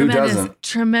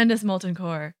 Tremendous molten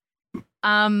core.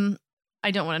 I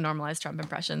don't want to normalize Trump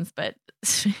impressions, but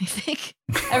I think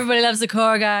everybody loves the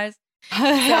core, guys.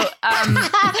 So,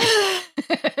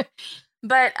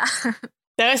 but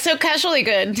that was so casually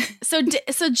good. So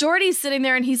Geordi's sitting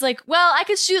there and he's like, well, I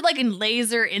could shoot like a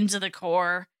laser into the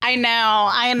core. I know.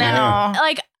 Yeah.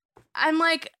 Like, I'm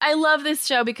like, I love this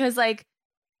show because like,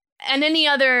 and any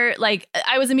other, like,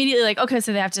 I was immediately like, okay,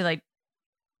 so they have to like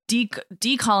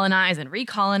decolonize and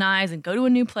recolonize and go to a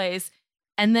new place.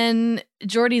 And then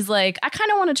Geordi's like, I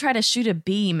kind of want to try to shoot a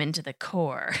beam into the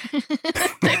core.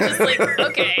 They're just like,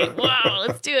 okay, wow,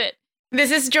 let's do it.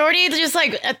 This is Geordi, just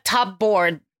like a top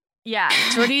board. Yeah,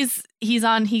 Geordi's,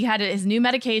 he had his new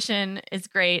medication. It's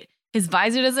great. His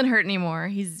visor doesn't hurt anymore.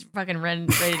 He's fucking ready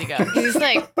to go. He's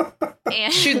like,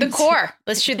 And shoot the core.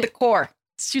 Let's shoot the core.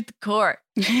 shoot the core.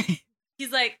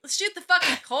 He's like, let's shoot the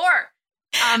fucking core.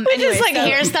 Which Anyway, is like so-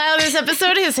 hairstyle this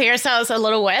episode. His hairstyle is a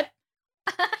little wet.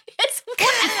 It's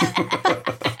wet.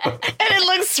 And it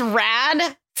looks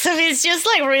rad. So he's just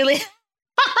like really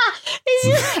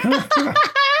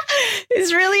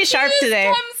he's really sharp He just today.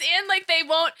 comes in like they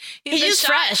won't. He's the just shot,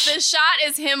 fresh. The shot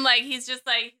is him like he's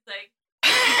like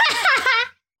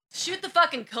shoot the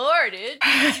fucking core, dude.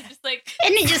 He just like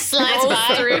And he just slides rolls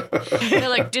by. through. They're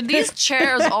like, did these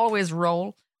chairs always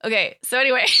roll? Okay, so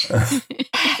anyway.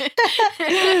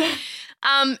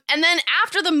 And then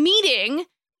after the meeting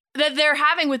that they're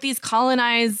having with these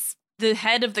the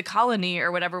head of the colony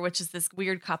or whatever, which is this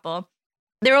weird couple.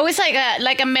 They're always like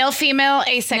a male-female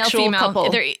asexual Male-female. couple.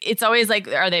 It's always like,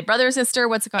 are they brother or sister?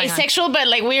 What's going on? Asexual, but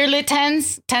like weirdly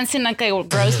tense in like a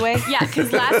gross way. Yeah,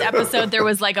 because last episode there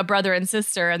was like a brother and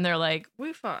sister, and they're like,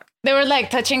 we fuck. They were like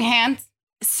touching hands.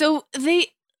 So the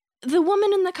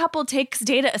woman in the couple takes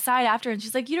Data aside after, and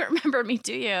she's like, you don't remember me,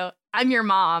 do you? I'm your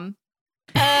mom.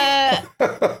 And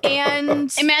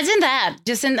Imagine that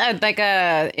just in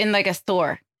a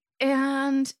store.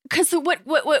 and because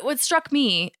what struck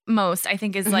me most, I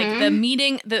think, is like the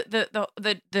meeting,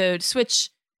 the switch,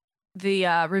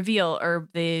 the reveal, or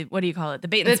the, what do you call it? The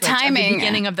bait and The switch at timing the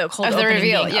beginning of the cold of the opening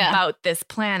reveal, being yeah. about this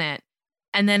planet.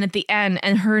 And then at the end,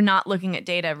 and her not looking at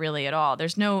Data really at all.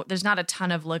 There's not a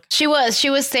ton of look. She was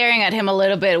staring at him a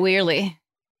little bit weirdly.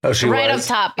 Oh, she Right was?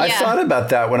 up top, I yeah. thought about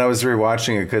that when I was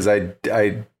rewatching it because I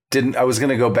was going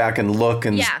to go back and look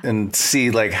and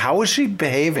see like how was she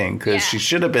behaving because she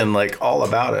should have been like all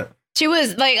about it. She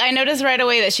was like, I noticed right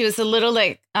away that she was a little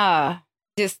like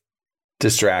just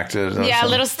Distracted. Or a something.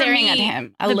 little For staring me, at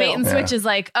him. A the little. bait and Yeah. switch is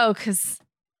like, oh, because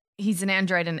he's an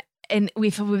android, and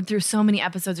we've been through so many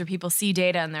episodes where people see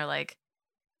Data and they're like,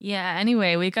 yeah,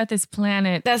 anyway, we got this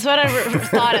planet. That's what I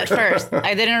thought at first.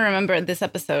 I didn't remember this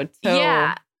episode. So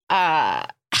Yeah. I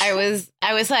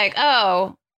was like,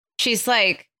 oh, she's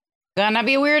like gonna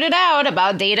be weirded out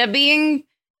about Data being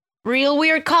real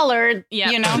weird colored.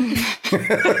 Yep. You know.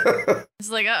 It's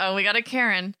like, uh-oh, we got a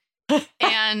Karen.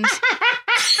 And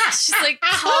she's like,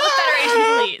 call the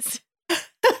Federation, please.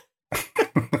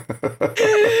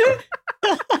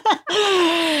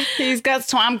 He's got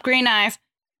swamp green eyes.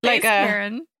 Like Space a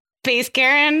Karen. face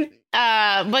Karen.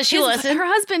 But she wasn't. Her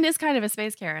husband is kind of a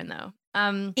space Karen, though.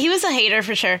 He was a hater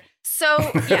for sure. So,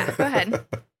 yeah, go ahead.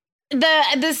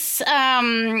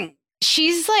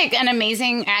 She's like an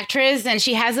amazing actress and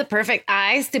she has the perfect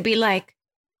eyes to be like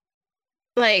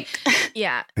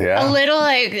Yeah. Yeah. a little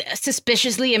like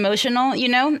suspiciously emotional, you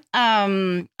know?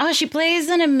 She plays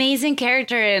an amazing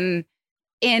character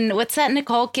in what's that,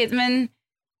 Nicole Kidman?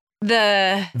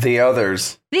 The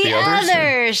others. The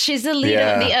others. She's the lead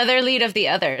Yeah. of the other lead of the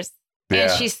others. Yeah.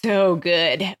 And she's so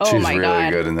good. Oh She's my really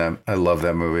God. good in that. I love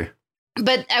that movie.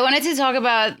 But I wanted to talk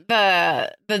about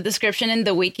the description in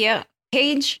the Wikia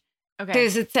page. Okay.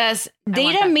 Because it says, want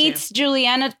Data that meets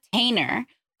Juliana Tainer,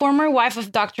 former wife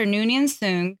of Dr. Noonien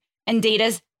Soong, and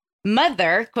Data's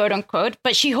mother, quote unquote,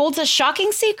 but she holds a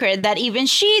shocking secret that even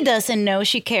she doesn't know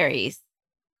she carries.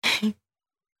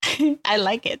 I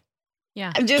like it.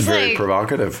 Yeah. I'm It's just very like,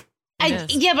 provocative. It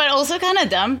is. yeah, but also kind of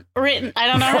dumb. Written, I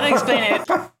don't know how to explain it.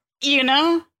 You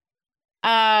know?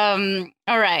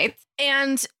 All right.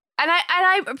 And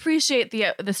I appreciate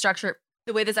the structure,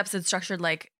 the way this episode's structured.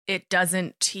 Like, it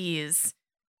doesn't tease.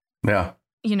 Yeah.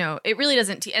 You know, it really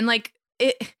doesn't tease. And like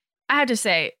it, I have to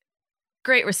say,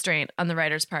 great restraint on the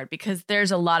writer's part, because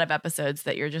there's a lot of episodes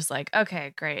that you're just like,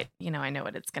 okay, great, you know, I know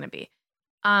what it's gonna be.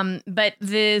 But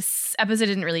this episode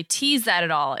didn't really tease that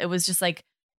at all. It was just like,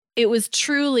 it was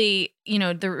truly, you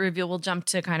know, the reveal, will jump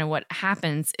to kind of what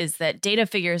happens is that Data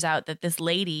figures out that this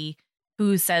lady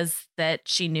who says that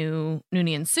she knew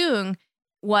Noonien Soong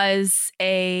was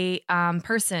a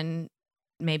person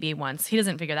maybe once. He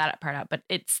doesn't figure that part out, but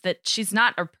it's that she's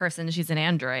not a person, she's an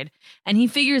android. And he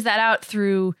figures that out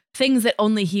through things that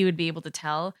only he would be able to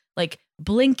tell, like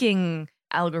blinking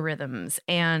algorithms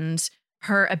and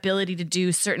her ability to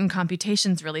do certain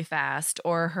computations really fast,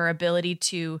 or her ability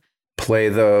to Play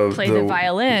the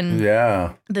violin,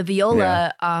 Yeah. the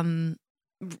viola,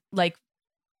 like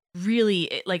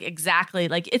really, like exactly,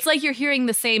 like it's like you're hearing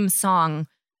the same song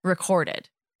recorded,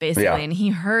 basically. Yeah. And he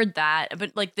heard that,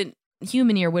 but like the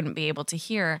human ear wouldn't be able to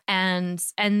hear. And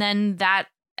then that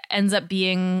ends up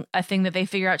being a thing that they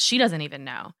figure out she doesn't even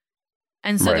know.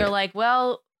 And so Right. they're like,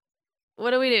 well,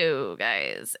 what do we do,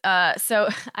 guys? So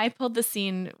I pulled the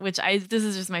scene, which this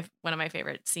is just one of my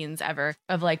favorite scenes ever,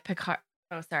 of like Picard.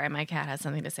 Oh, sorry, my cat has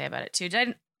something to say about it too. Did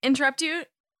I interrupt you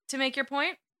to make your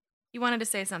point? You wanted to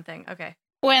say something. Okay.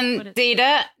 When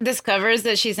Data discovers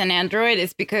that she's an android,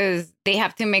 it's because they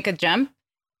have to make a jump.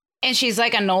 And she's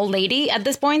like an old lady at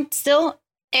this point still.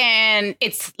 And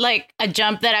it's like a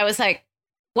jump that I was like,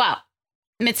 wow,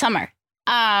 Midsummer.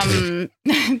 And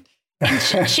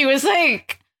she was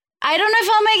like, I don't know if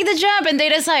I'll make the jump. And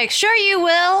Data's like, sure you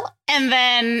will. And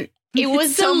then it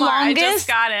was the longest. I just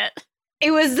got it. It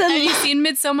was the. Have you seen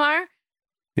Midsommar?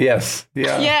 Yes.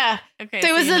 Yeah. Yeah. Okay. So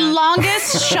it was the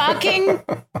longest shocking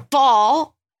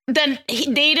fall that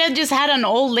Data just had an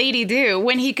old lady do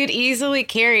when he could easily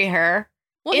carry her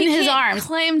in his arms.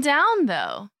 Climb down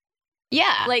though.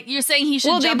 Yeah. Like you're saying he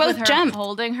should jump with her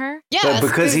holding her? Yeah. But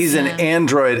because he's an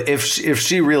android, if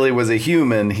she really was a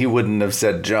human, he wouldn't have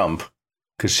said jump.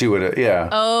 Because she would have, yeah.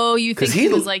 Oh, you think he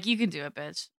was like, you can do it,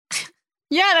 bitch.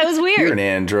 Yeah, that was weird. You're an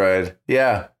android.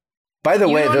 Yeah. By the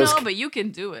way, but you can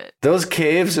do it. Those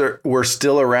caves were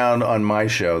still around on my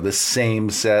show, the same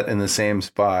set in the same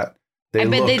spot. They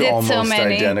looked almost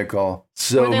identical.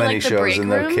 So many shows in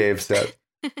the cave set.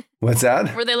 What's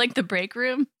that? Were they like the break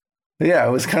room? Yeah,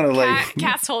 it was kind of like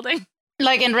cats holding.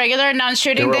 Like in regular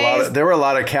non-shooting days. There were a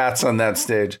lot of cats on that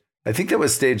stage. I think that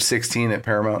was stage 16 at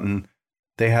Paramount, and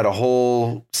they had a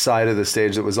whole side of the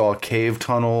stage that was all cave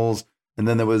tunnels, and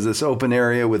then there was this open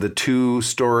area with the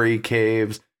 2-story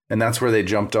caves. And that's where they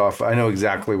jumped off. I know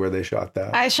exactly where they shot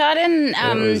that. I shot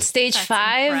in stage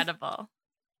 5. Incredible.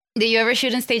 Did you ever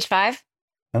shoot in stage 5?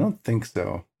 I don't think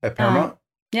so. At Paramount?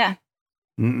 Yeah.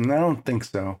 I don't think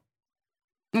so.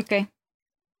 Okay.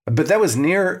 But that was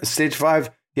near stage 5.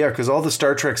 Yeah, because all the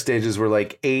Star Trek stages were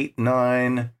like 8,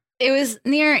 9. It was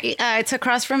near, it's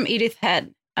across from Edith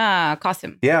Head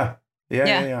costume. Yeah,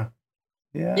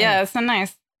 it's so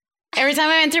nice. Every time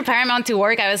I went through Paramount to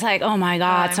work, I was like, oh my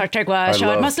God, Star Trek was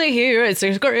shot mostly here. It's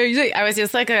crazy. I was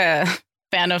just like a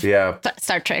fan of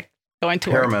Star Trek going to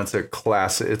Paramount's a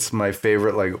classic. It's my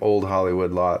favorite, like, old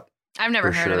Hollywood lot. I've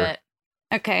never heard of it.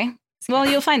 Okay. Well,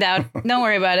 you'll find out. Don't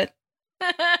worry about it.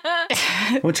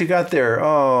 What you got there?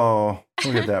 Oh,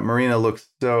 look at that. Marina looks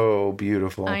so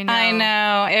beautiful. I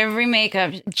know. Every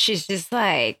makeup, she's just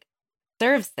like,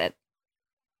 serves it.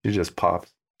 She just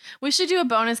pops. We should do a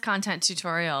bonus content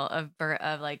tutorial of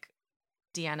like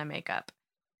Deanna makeup.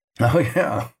 Oh,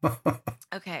 yeah.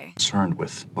 Okay. Concerned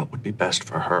with what would be best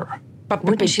for her. But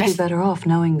wouldn't she be better off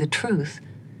knowing the truth?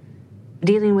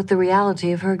 Dealing with the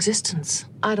reality of her existence?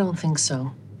 I don't think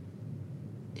so.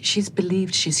 She's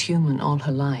believed she's human all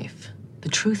her life. The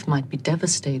truth might be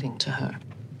devastating to her.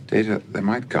 Data, there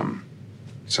might come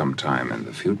sometime in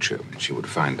the future when she would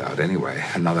find out anyway.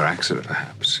 Another accident,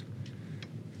 perhaps.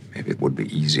 Maybe it would be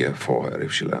easier for her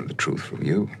if she learned the truth from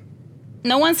you.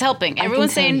 No one's helping.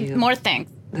 Everyone's saying more things.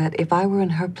 That if I were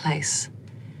in her place,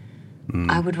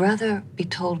 I would rather be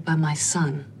told by my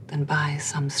son than by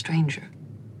some stranger.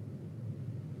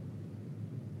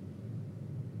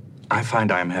 I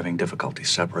find I am having difficulty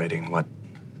separating what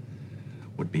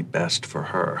would be best for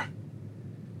her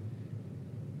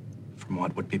from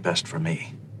what would be best for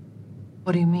me.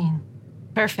 What do you mean?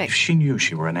 Perfect. If she knew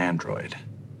she were an android,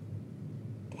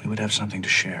 we would have something to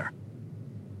share.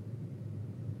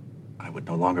 I would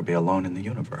no longer be alone in the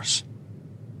universe.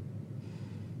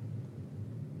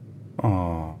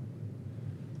 Oh,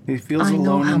 he feels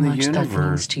alone in the universe. I know how much that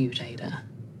means to you, Data.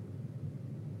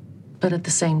 But at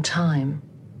the same time,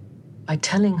 by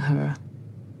telling her,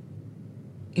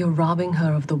 you're robbing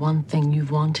her of the one thing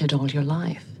you've wanted all your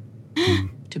life.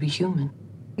 To be human.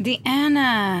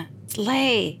 Deanna,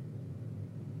 slay.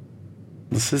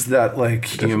 This is that, like,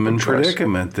 human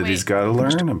predicament that he's got to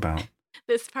learn about.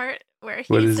 This part where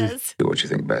he says... Do what you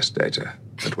think best, Data.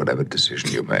 But whatever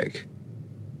decision you make,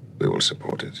 we will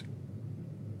support it.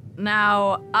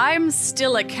 Now, I'm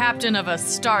still a captain of a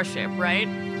starship, right?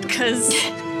 Because...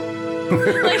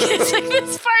 like, it's like,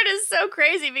 this part is so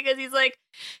crazy because he's like...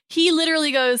 He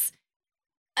literally goes,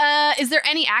 is there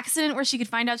any accident where she could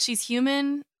find out she's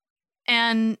human?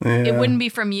 And it wouldn't be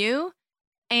from you?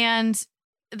 And...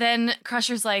 Then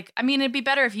Crusher's like, I mean, it'd be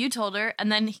better if you told her.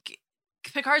 And then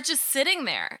Picard's just sitting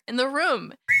there in the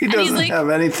room. He doesn't have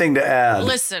anything to add.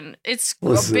 Listen, it's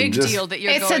a big deal that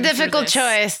you're going through this. It's a difficult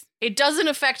choice. It doesn't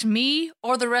affect me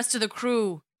or the rest of the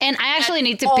crew. And I actually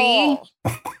need to pee.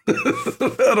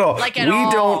 At all. Like at we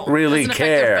all. Don't really doesn't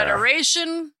care. Affect the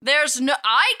Federation.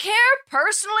 I care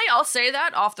personally. I'll say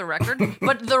that off the record.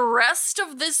 But the rest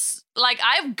of this, like,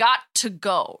 I've got to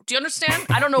go. Do you understand?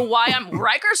 I don't know why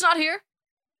Riker's not here.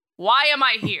 Why am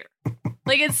I here?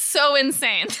 Like, it's so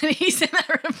insane that he's in that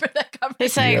room for that conversation.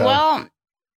 It's like, well,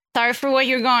 sorry for what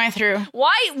you're going through.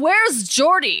 Why? Where's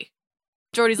Geordi?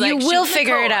 Geordi's like, you will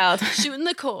figure it out. Shooting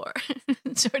the core.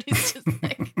 Geordi's just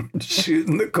like...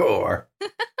 Shooting the core.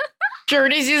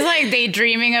 Jordy's just like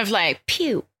daydreaming of like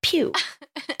pew, pew,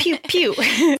 pew, pew.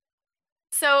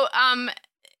 So,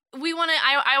 we want to.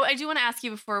 I do want to ask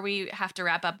you before we have to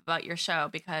wrap up about your show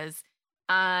because,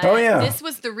 this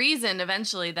was the reason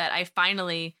eventually that I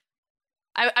finally,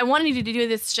 I wanted you to do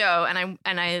this show,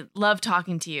 and I love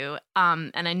talking to you.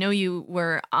 And I know you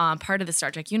were part of the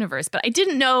Star Trek universe, but I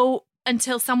didn't know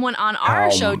until someone on our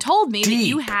show told me that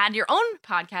you had your own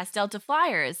podcast, Delta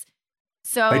Flyers.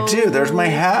 So I do. There's my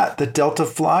hat, the Delta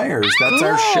Flyers. That's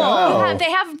our show. They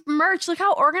have merch. Look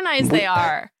how organized they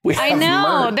are. I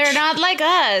know. Merch. They're not like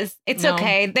us. It's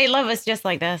okay. They love us just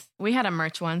like this. We had a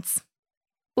merch once.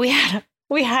 We had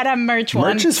a merch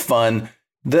once. Merch is fun.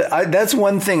 That's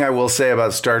one thing I will say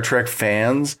about Star Trek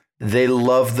fans. They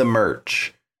love the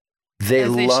merch. They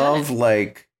love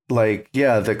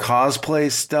the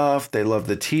cosplay stuff. They love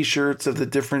the T-shirts of the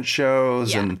different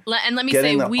shows and let me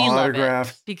getting say the we autograph.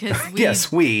 Love it because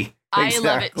I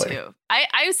love it too.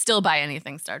 I still buy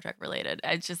anything Star Trek related.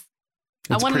 I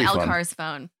want an Elcar's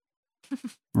phone.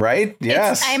 Right?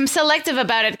 Yes. I'm selective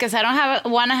about it because I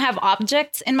don't want to have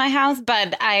objects in my house,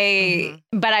 but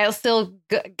I'll still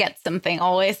get something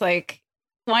always. Like,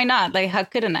 why not? Like, how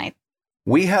couldn't I?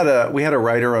 We had a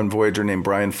writer on Voyager named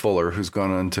Brian Fuller who's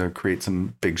gone on to create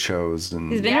some big shows and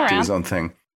do his own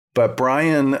thing. But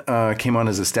Brian came on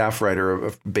as a staff writer,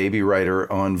 a baby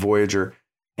writer on Voyager,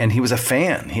 and he was a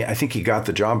fan. I think he got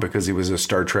the job because he was a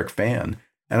Star Trek fan.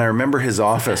 And I remember his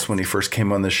office when he first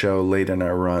came on the show late in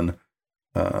our run,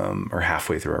 or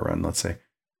halfway through our run, let's say.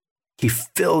 He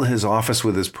filled his office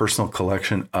with his personal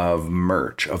collection of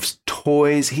merch, of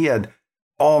toys. He had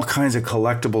all kinds of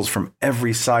collectibles from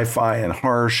every sci-fi and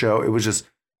horror show. It was just,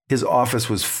 his office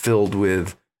was filled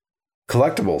with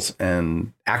collectibles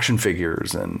and action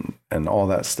figures and all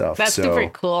that stuff. That's super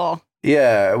cool.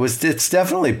 Yeah, it's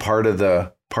definitely part of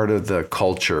the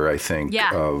culture, I think,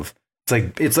 of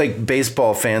it's like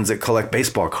baseball fans that collect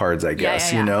baseball cards, I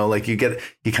guess. You know, like you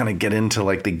kind of get into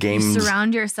like the games. You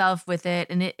surround yourself with it,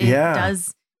 and it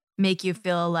does make you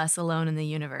feel less alone in the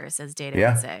universe, as Data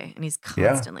would say. And he's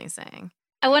constantly saying.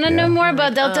 I want to know more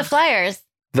about Delta Flyers.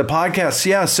 The podcast,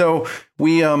 yeah. So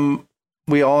we all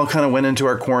kind of went into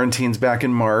our quarantines back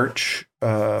in March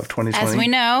of 2020. As we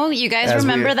know, you guys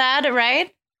remember that,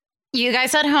 right? You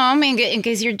guys at home, in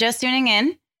case you're just tuning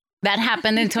in, that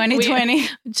happened in 2020.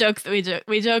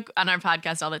 We joke on our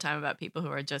podcast all the time about people who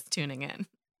are just tuning in.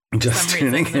 Just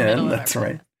tuning in. That's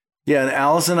right. Yeah, and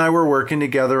Alice and I were working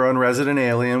together on Resident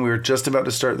Alien. We were just about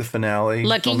to start the finale.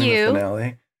 Lucky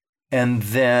you. And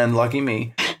then, lucky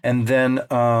me. And then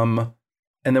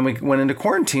we went into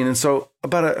quarantine. And so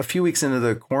about a few weeks into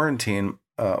the quarantine,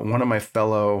 one of my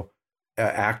fellow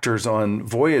actors on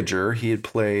Voyager, he had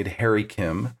played Harry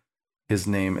Kim. His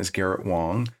name is Garrett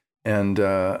Wong.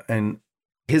 And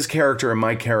his character and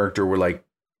my character were like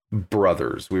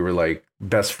brothers. We were like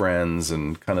best friends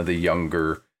and kind of the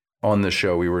younger on the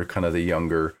show. We were kind of the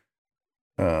younger,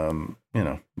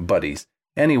 buddies.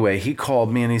 Anyway, he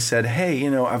called me and he said, hey,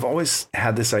 I've always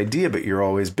had this idea, but you're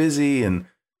always busy. And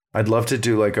I'd love to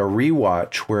do like a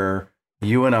rewatch where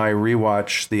you and I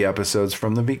rewatch the episodes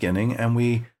from the beginning and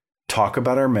we talk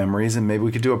about our memories, and maybe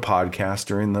we could do a podcast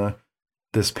during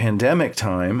this pandemic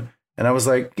time. And I was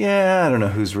like, yeah, I don't know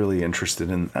who's really interested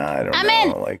in, I don't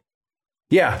know. Like,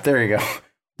 yeah, there you go.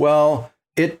 Well,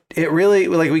 it really,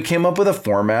 like, we came up with a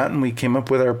format and we came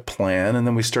up with our plan, and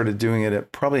then we started doing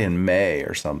it probably in May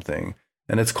or something.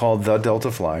 And it's called The Delta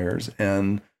Flyers.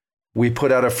 And we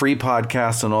put out a free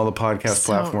podcast on all the podcast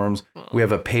platforms. Cool. We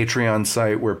have a Patreon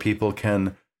site where people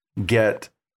can get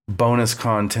bonus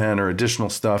content or additional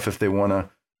stuff if they want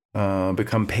to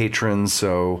become patrons.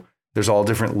 So there's all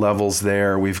different levels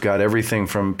there. We've got everything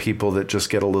from people that just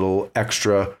get a little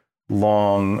extra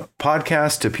long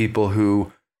podcast to people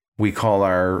who we call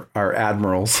our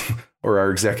admirals or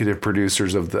our executive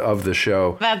producers of the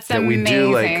show. That's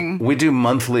amazing. We do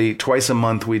monthly, twice a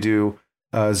month. We do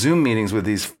Zoom meetings with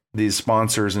these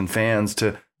sponsors and fans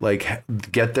to like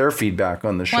get their feedback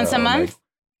on the show. Once a month?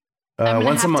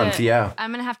 Once a month, yeah.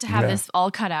 I'm going to have this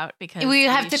all cut out because we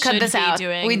have to cut this out.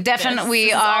 We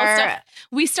definitely are.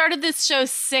 We started this show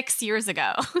 6 years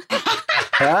ago.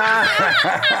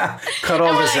 Cut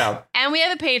all this out. And we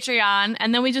have a Patreon,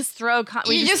 and then we just throw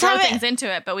things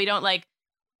into it, but we don't like.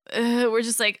 We're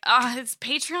just like, it's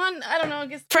Patreon. I don't know. I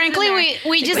guess frankly,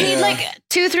 we just need like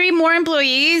 2-3 more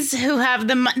employees who have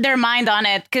their mind on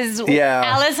it, because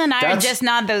Alice and I are just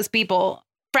not those people.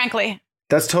 Frankly.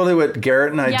 That's totally what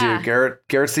Garrett and I do.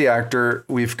 Garrett's the actor.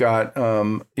 We've got,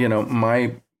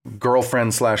 my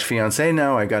girlfriend / fiance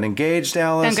now. I got engaged,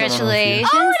 Alice. Congratulations.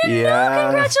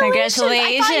 Congratulations. Congratulations.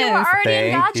 I thought you were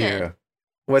already Thank you.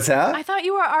 What's that? I thought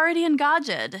you were already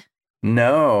engaged.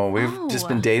 No, we've just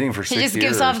been dating for 6 years. He just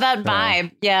gives off that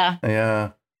vibe. Yeah.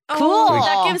 Yeah. Cool.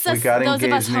 That gives us those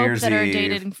of us New hope Year's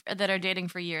that are dating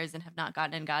for years and have not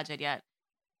gotten engaged yet.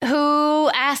 Who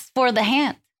asked for the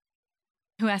hand?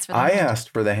 Who asked for the hand? I asked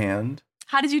for the hand.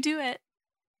 How did you do it?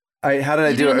 How did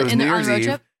I do it? It was New Year's Eve.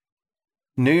 Trip?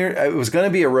 It was going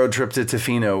to be a road trip to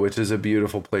Tofino, which is a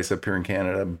beautiful place up here in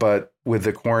Canada. But with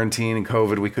the quarantine and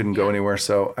COVID, we couldn't go anywhere.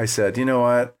 So I said, you know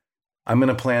what? I'm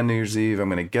going to plan New Year's Eve. I'm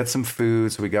going to get some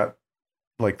food. So we got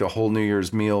like the whole New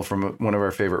Year's meal from one of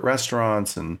our favorite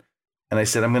restaurants. And I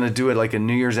said, I'm going to do it like a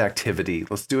New Year's activity.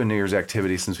 Let's do a New Year's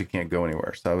activity since we can't go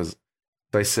anywhere. So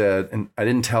I said, and I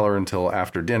didn't tell her until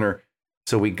after dinner.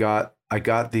 So I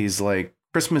got these like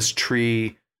Christmas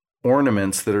tree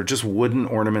ornaments that are just wooden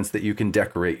ornaments that you can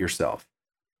decorate yourself.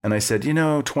 And I said,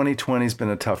 2020 has been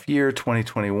a tough year.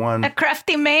 2021. A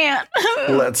crafty man.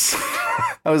 I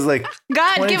was like,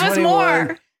 God, give us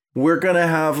more. We're going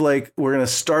to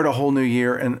start a whole new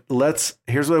year. And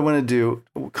here's what I want to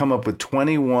do. Come up with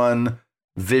 21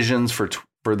 visions for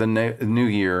the new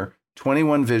year,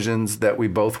 21 visions that we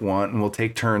both want. And we'll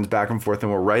take turns back and forth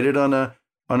and we'll write it on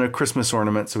a Christmas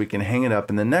ornament so we can hang it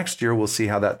up. And the next year we'll see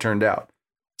how that turned out.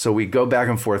 So we go back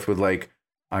and forth with like,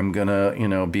 I'm going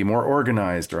to, be more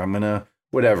organized, or I'm going to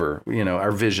whatever,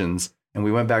 our visions. And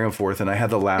we went back and forth, and I had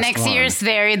the last Next one. year's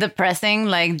very depressing.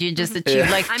 Like you just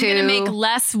achieved like 2. I'm going to make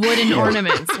less wooden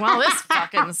ornaments. Well, this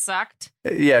fucking sucked.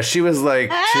 Yeah, she was like,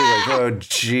 oh,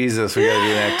 Jesus, we got to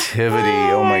do an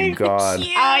activity. Oh my God.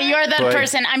 Oh, you're that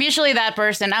person. I'm usually that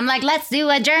person. I'm like, let's do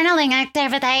a journaling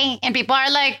activity. And people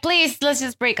are like, please, let's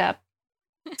just break up.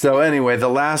 So anyway, the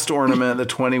last ornament, the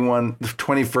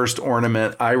 21st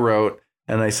ornament, I wrote,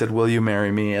 and I said, will you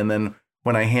marry me? And then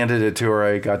when I handed it to her,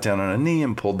 I got down on a knee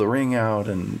and pulled the ring out,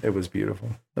 and it was beautiful.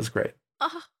 It was great.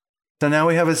 Oh. So now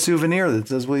we have a souvenir that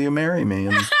says, will you marry me?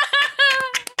 And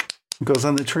it goes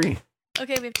on the tree.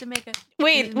 Okay, we have to make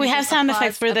we have sound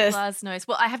effects for this. Applause noise.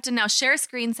 Well, I have to now share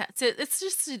screen set. So it's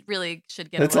just, it really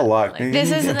should get It's a lot.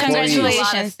 This is congratulations.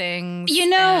 A lot of things.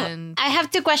 I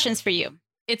have 2 questions for you.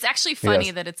 It's actually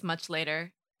funny that it's much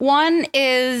later. One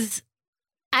is,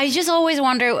 I just always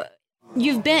wonder,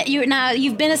 you've been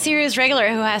a serious regular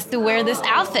who has to wear this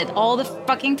outfit all the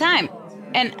fucking time.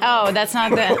 And that's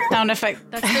not the sound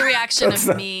effect. That's the reaction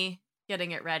of me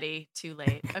getting it ready too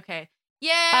late. Okay.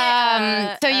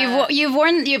 Yeah. So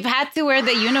you've had to wear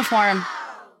the uniform.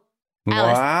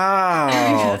 Alice.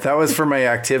 Wow. That was for my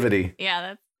activity. Yeah,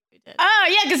 that's what we did. Oh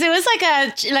yeah, because it was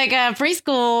like a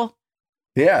preschool.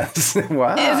 Yes.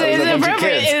 Wow. It's a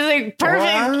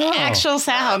perfect actual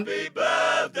sound. Happy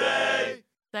birthday. Is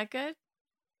that good?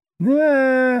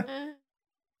 Yeah.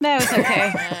 That was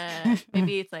okay.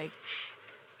 Maybe it's like,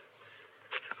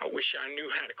 I wish I knew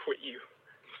how to quit you.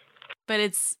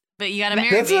 But you gotta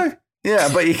marry me.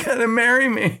 But you gotta marry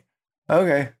me.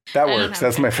 Okay, that works.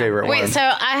 That's my favorite one. Wait, so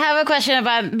I have a question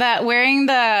about that. Wearing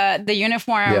the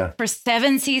uniform for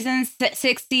 7 seasons,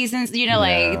 6 seasons.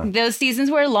 Like those seasons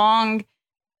were long.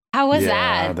 How was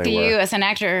that to you as an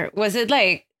actor? Was it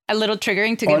like a little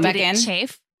triggering to get back in?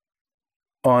 Chafe?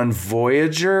 On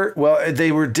Voyager, well,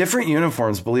 they were different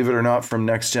uniforms, believe it or not, from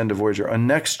Next Gen to Voyager. On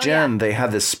Next Gen, they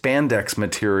had this spandex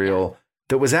material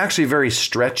that was actually very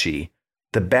stretchy.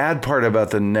 The bad part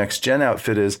about the Next Gen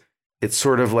outfit is it's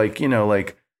sort of like,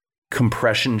 like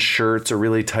compression shirts or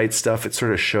really tight stuff. It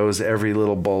sort of shows every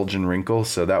little bulge and wrinkle.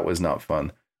 So that was not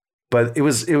fun. But it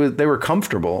was they were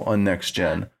comfortable on Next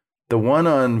Gen. The one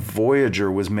on Voyager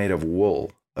was made of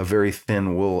wool, a very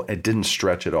thin wool. It didn't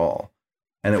stretch at all.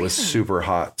 And it was super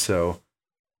hot. So,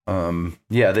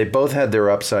 they both had their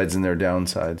upsides and their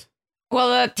downsides.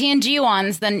 Well, the TNG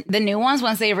ones, the new ones,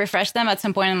 once they refreshed them at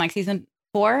some point in like season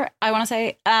 4, I want to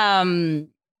say,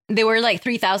 they were like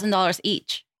 $3,000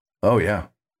 each. Oh, yeah.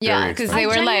 Yeah, because they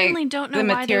were like I genuinely don't know the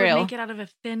why material. they would make it out of a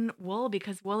thin wool,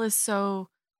 because wool is so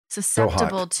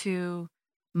susceptible to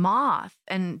moth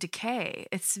and decay.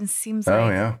 It seems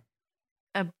like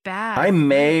a bad. I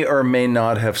may or may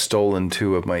not have stolen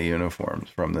 2 of my uniforms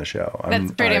from the show.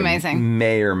 That's pretty amazing.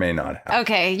 May or may not have.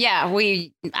 Okay, yeah,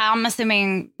 I'm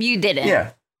assuming you didn't.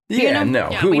 Yeah. No.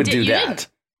 Who would do that?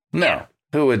 No. Yeah.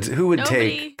 Who would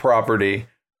take property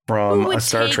from a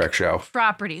Star Trek show?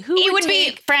 Property.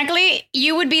 Frankly,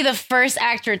 you would be the first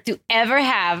actor to ever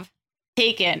have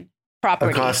taken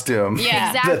property. A costume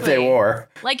exactly. that they wore.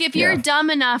 Like if you're dumb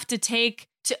enough to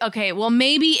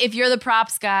maybe if you're the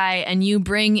props guy and you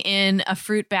bring in a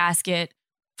fruit basket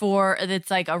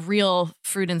that's like a real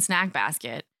fruit and snack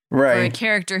basket for a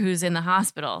character who's in the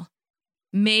hospital,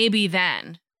 maybe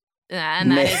then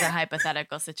And that is a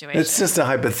hypothetical situation. It's just a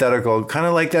hypothetical, kind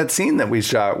of like that scene that we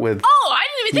shot with I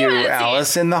didn't even think about that Alice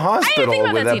scene. in the hospital.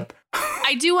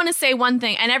 I do want to say one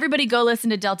thing, and everybody go listen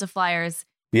to Delta Flyers.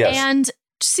 Yes. And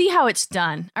see how it's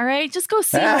done. All right, just go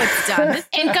see how it's done,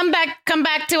 and come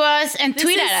back to us and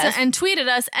tweet at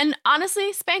us, and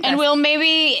honestly spank us. And we'll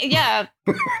maybe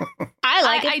I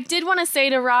like it. I did want to say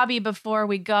to Robbie before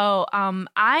we go,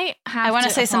 I want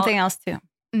to say something else too.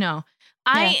 No,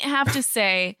 I have to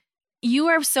say you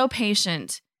are so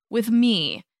patient with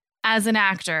me as an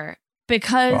actor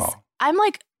because I'm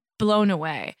like blown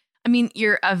away. I mean,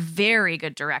 you're a very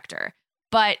good director,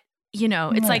 but you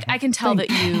know, it's like I can tell that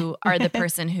you are the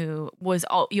person who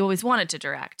you always wanted to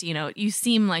direct. You know, you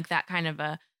seem like that kind of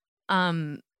a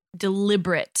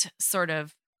deliberate sort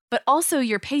of, but also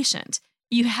you're patient.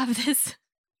 You have this.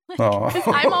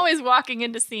 I'm always walking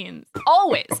into scenes,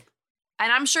 always,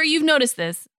 and I'm sure you've noticed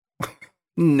this.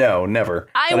 No, never.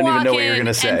 I don't even know what you're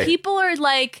gonna say. And people are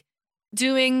like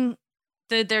doing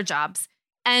their jobs,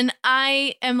 and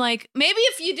I am like, maybe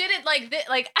if you did it like this,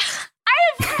 like.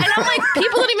 And I'm like,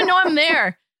 people don't even know I'm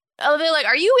there. Oh, they're like,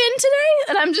 are you in today?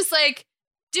 And I'm just like,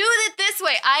 do it this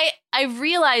way. I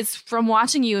realized from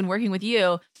watching you and working with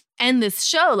you and this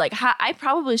show, like, I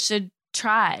probably should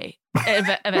try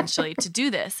eventually to do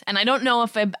this. And I don't know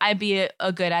if I'd be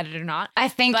a good at it or not. I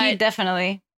think you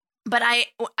definitely. But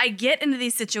I get into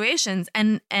these situations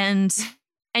and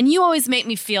you always make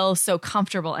me feel so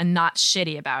comfortable and not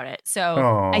shitty about it.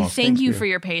 So I thank you for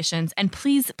your patience. And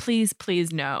please, please,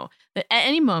 please know that at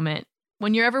any moment,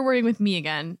 when you're ever working with me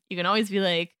again, you can always be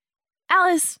like,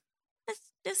 Alice,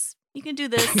 this you can do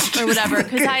this or whatever.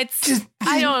 Because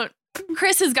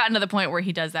Chris has gotten to the point where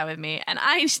he does that with me. And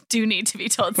I do need to be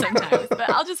told sometimes. But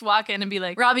I'll just walk in and be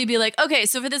like, Robbie be like, okay,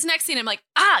 so for this next scene, I'm like,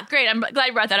 great. I'm glad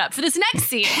you brought that up. For this next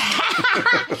scene.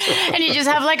 And you just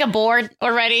have like a board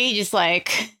already, just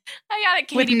like. I got a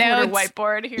Katie Porter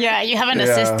whiteboard here. Yeah, you have an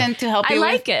assistant to help you. I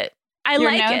like it.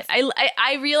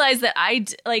 I realize that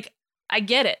I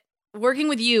get it. Working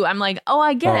with you, I'm like,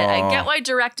 I get it. I get why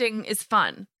directing is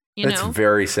fun. It's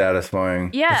very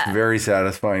satisfying. Yeah. It's very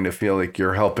satisfying to feel like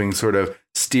you're helping sort of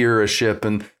steer a ship.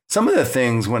 And some of the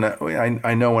things when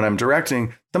I know when I'm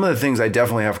directing, some of the things I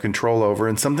definitely have control over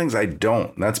and some things I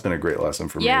don't. And that's been a great lesson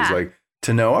for me. Is like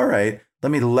to know, all right,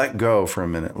 let me let go for a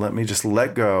minute. Let me just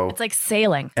let go. It's like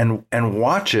sailing. And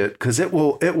watch it because it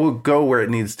will go where it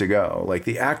needs to go. Like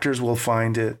the actors will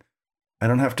find it. I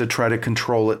don't have to try to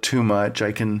control it too much.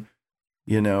 I can,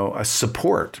 a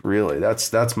support, really.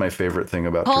 That's my favorite thing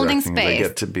about holding directing. Space. I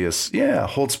get to be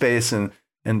hold space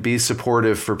and be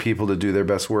supportive for people to do their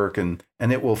best work and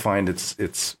it will find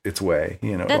its way.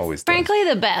 It always does. Frankly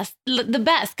the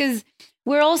best because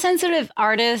we're all sensitive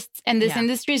artists and this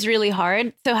industry is really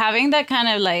hard. So having that kind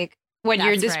of like what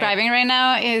you're describing right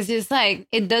now is just like,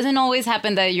 it doesn't always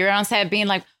happen that you're on set being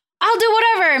like, I'll do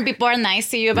whatever. And people are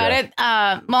nice to you about it.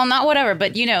 Well, not whatever,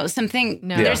 but something.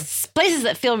 No. There's places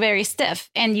that feel very stiff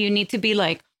and you need to be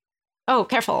like, oh,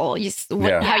 careful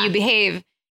how you behave.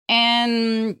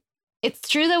 And it's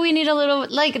true that we need a little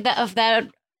like of that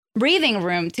breathing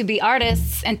room to be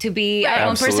artists and to be our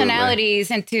own personalities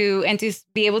and to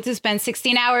be able to spend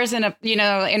 16 hours on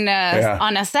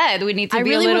a set. We need to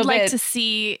be a little bit. I really would like to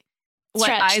see what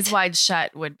stretched. Eyes Wide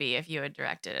Shut would be if you had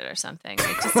directed it or something.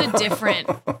 Like just a different,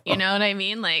 you know what I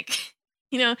mean? Like,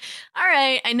 all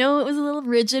right, I know it was a little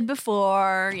rigid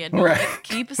before, like,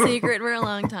 keep a secret for a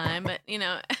long time, but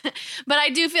but I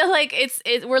do feel like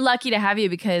we're lucky to have you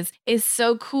because it's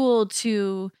so cool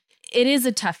it is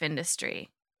a tough industry.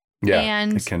 Yeah,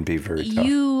 and it can be very tough.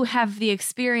 You have the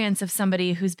experience of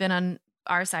somebody who's been on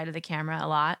our side of the camera a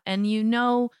lot and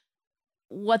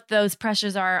what those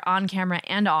pressures are on camera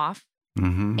and off.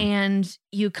 Mm-hmm. And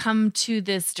you come to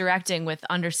this directing with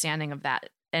understanding of that.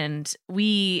 And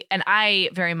I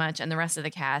very much, and the rest of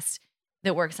the cast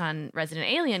that works on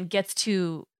Resident Alien gets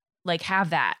to like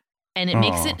have that. And it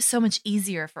makes it so much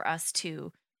easier for us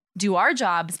to do our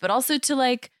jobs, but also to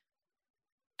like,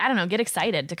 I don't know, get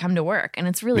excited to come to work. And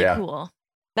it's really cool.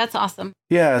 That's awesome.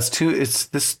 Yeah.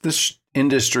 This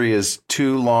industry is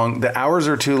too long. The hours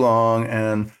are too long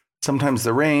and sometimes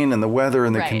the rain and the weather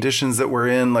and the conditions that we're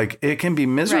in, like it can be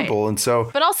miserable. And so,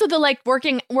 but also the like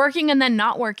working and then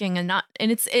not working and a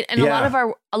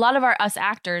lot of our us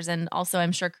actors and also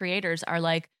I'm sure creators are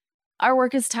like, our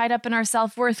work is tied up in our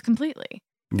self-worth completely.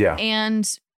 Yeah. And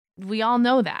we all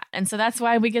know that. And so that's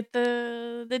why we get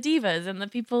the divas and the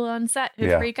people on set who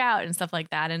freak out and stuff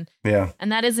like that. And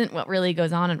and that isn't what really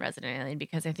goes on in Resident Alien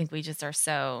because I think we just are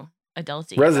so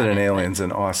adulty. Resident Alien's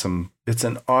an awesome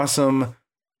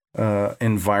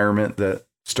environment that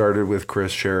started with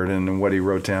Chris Sheridan and what he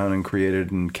wrote down and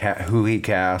created and who he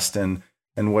cast and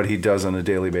what he does on a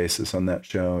daily basis on that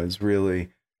show is really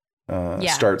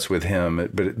starts with him.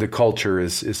 But the culture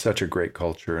is such a great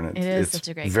culture, and it's such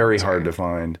a great very culture. Hard to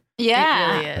find.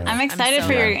 Yeah, really is. I'm excited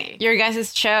for your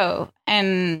guys' show,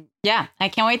 and yeah, I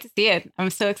can't wait to see it.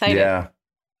 I'm so excited. Yeah,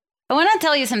 I want to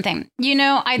tell you something. You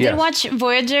know, I did watch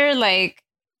Voyager like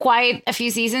quite a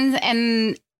few seasons,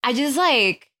 and I just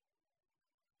like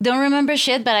don't remember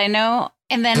shit, but I know.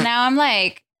 And then now I'm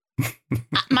like,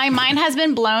 my mind has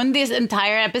been blown this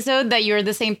entire episode that you're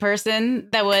the same person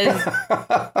that was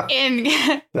in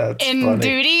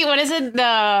Duty. What is it?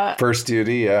 The First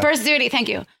Duty. Yeah. First Duty. Thank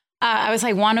you. I was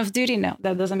like, One of Duty. No,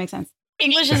 that doesn't make sense.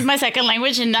 English is my second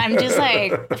language, and I'm just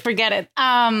like, forget it.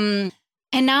 And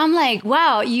now I'm like,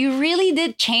 wow, you really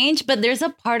did change. But there's a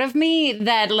part of me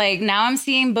that like now I'm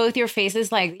seeing both your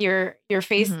faces, like your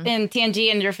face in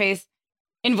TNG and your face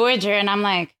in Voyager, and I'm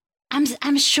like,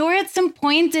 I'm sure at some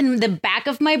point in the back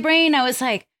of my brain, I was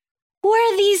like, who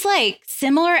are these like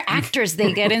similar actors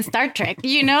they get in Star Trek?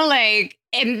 You know, like,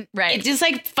 and it just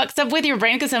like fucks up with your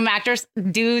brain because some actors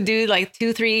do like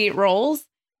 2-3 roles.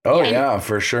 Oh, yeah,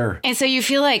 for sure. And so you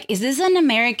feel like, is this an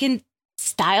American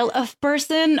style of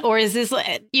person, or is this,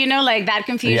 you know, like that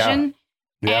confusion?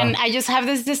 Yeah. And I just have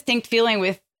this distinct feeling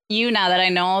with you now that I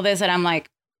know all this, and I'm like,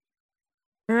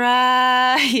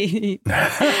 right.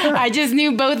 I just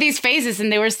knew both these faces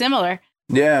and they were similar.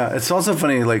 Yeah, it's also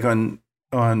funny, like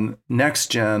on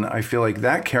Next Gen, I feel like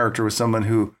that character was someone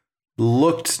who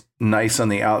looked nice on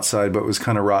the outside, but was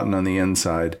kind of rotten on the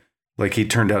inside. Like he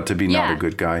turned out to be not a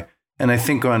good guy. And I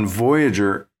think on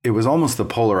Voyager, it was almost the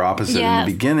polar opposite. In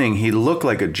the beginning, he looked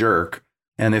like a jerk.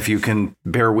 And if you can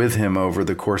bear with him over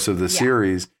the course of the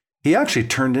series, he actually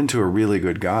turned into a really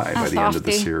good guy by the end of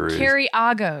the series. Carrie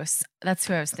Agos, that's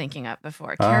who I was thinking of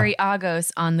before. Carrie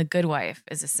Agos on The Good Wife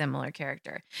is a similar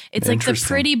character. It's like the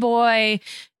pretty boy,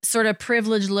 sort of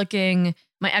privileged looking.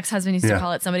 My ex-husband used to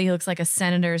call it somebody who looks like a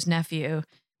senator's nephew.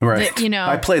 Right. You know,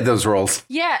 I played those roles.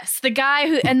 Yes. The guy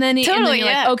who, and then, and then you're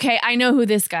like, okay, I know who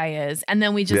this guy is. And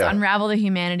then we just unravel the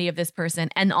humanity of this person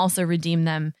and also redeem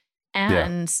them.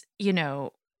 And, you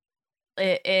know,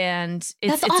 and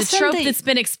it's awesome. A trope that's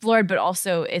been explored, but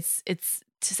also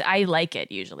I like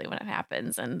it usually when it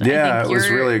happens. And I think it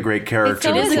was really a great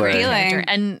character to play.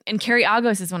 And Carrie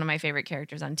Agos is one of my favorite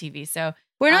characters on TV. So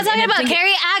we're not talking about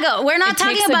Carrie Agos. We're not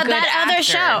talking about that other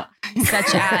show.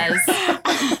 Such as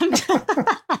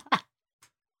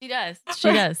She does.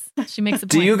 She makes a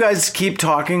point. Do you guys keep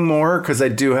talking more? Because I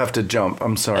do have to jump.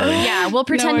 I'm sorry. Yeah, we'll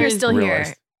pretend you're still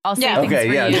here. I'll say things for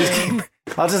you.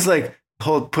 I'll just like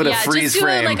put a freeze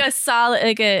frame. Like a solid,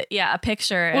 like a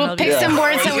picture. We'll pick some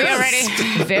words that we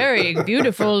already. Very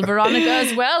beautiful, Veronica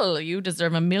as well. You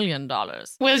deserve $1 million.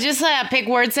 We'll just pick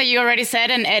words that you already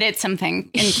said and edit something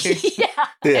into.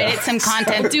 Edit some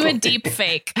content. Do a deep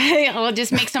fake. We'll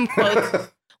just make some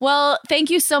quotes. Well, thank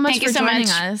you so much for joining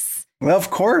us. Well,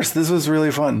 of course, this was really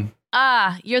fun.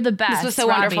 You're the best. This was so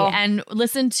Robbie. wonderful. And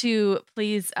listen to,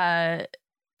 please. I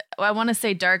want to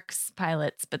say Dark's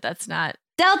pilots, but that's not.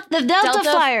 The Delta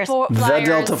Flyers. The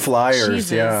Delta Flyers,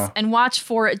 Jesus. Yeah. And watch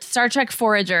Star Trek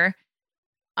Forager,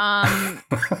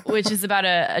 which is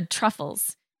about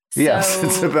truffles. So, yes,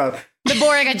 it's about the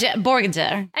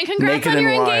Voyager. And congrats on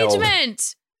your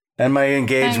engagement. And my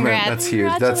engagement, that's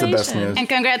huge. That's the best news. And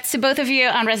congrats to both of you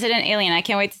on Resident Alien. I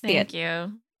can't wait to see it. Thank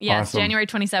you. Yes, awesome. January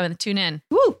 27th. Tune in.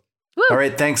 Woo. Woo. All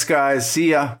right, thanks, guys.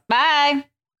 See ya. Bye.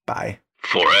 Bye.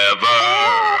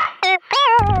 Forever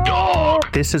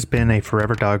Dog. This has been a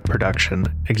Forever Dog production,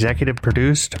 executive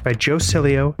produced by Joe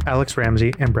Cilio, Alex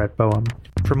Ramsey, and Brett Boehm.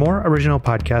 For more original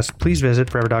podcasts, please visit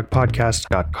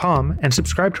foreverdogpodcast.com and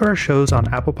subscribe to our shows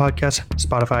on Apple Podcasts,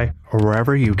 Spotify, or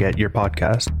wherever you get your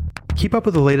podcasts. Keep up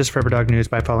with the latest Forever Dog news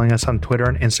by following us on Twitter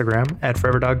and Instagram at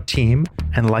Forever Dog Team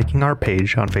and liking our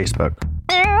page on Facebook.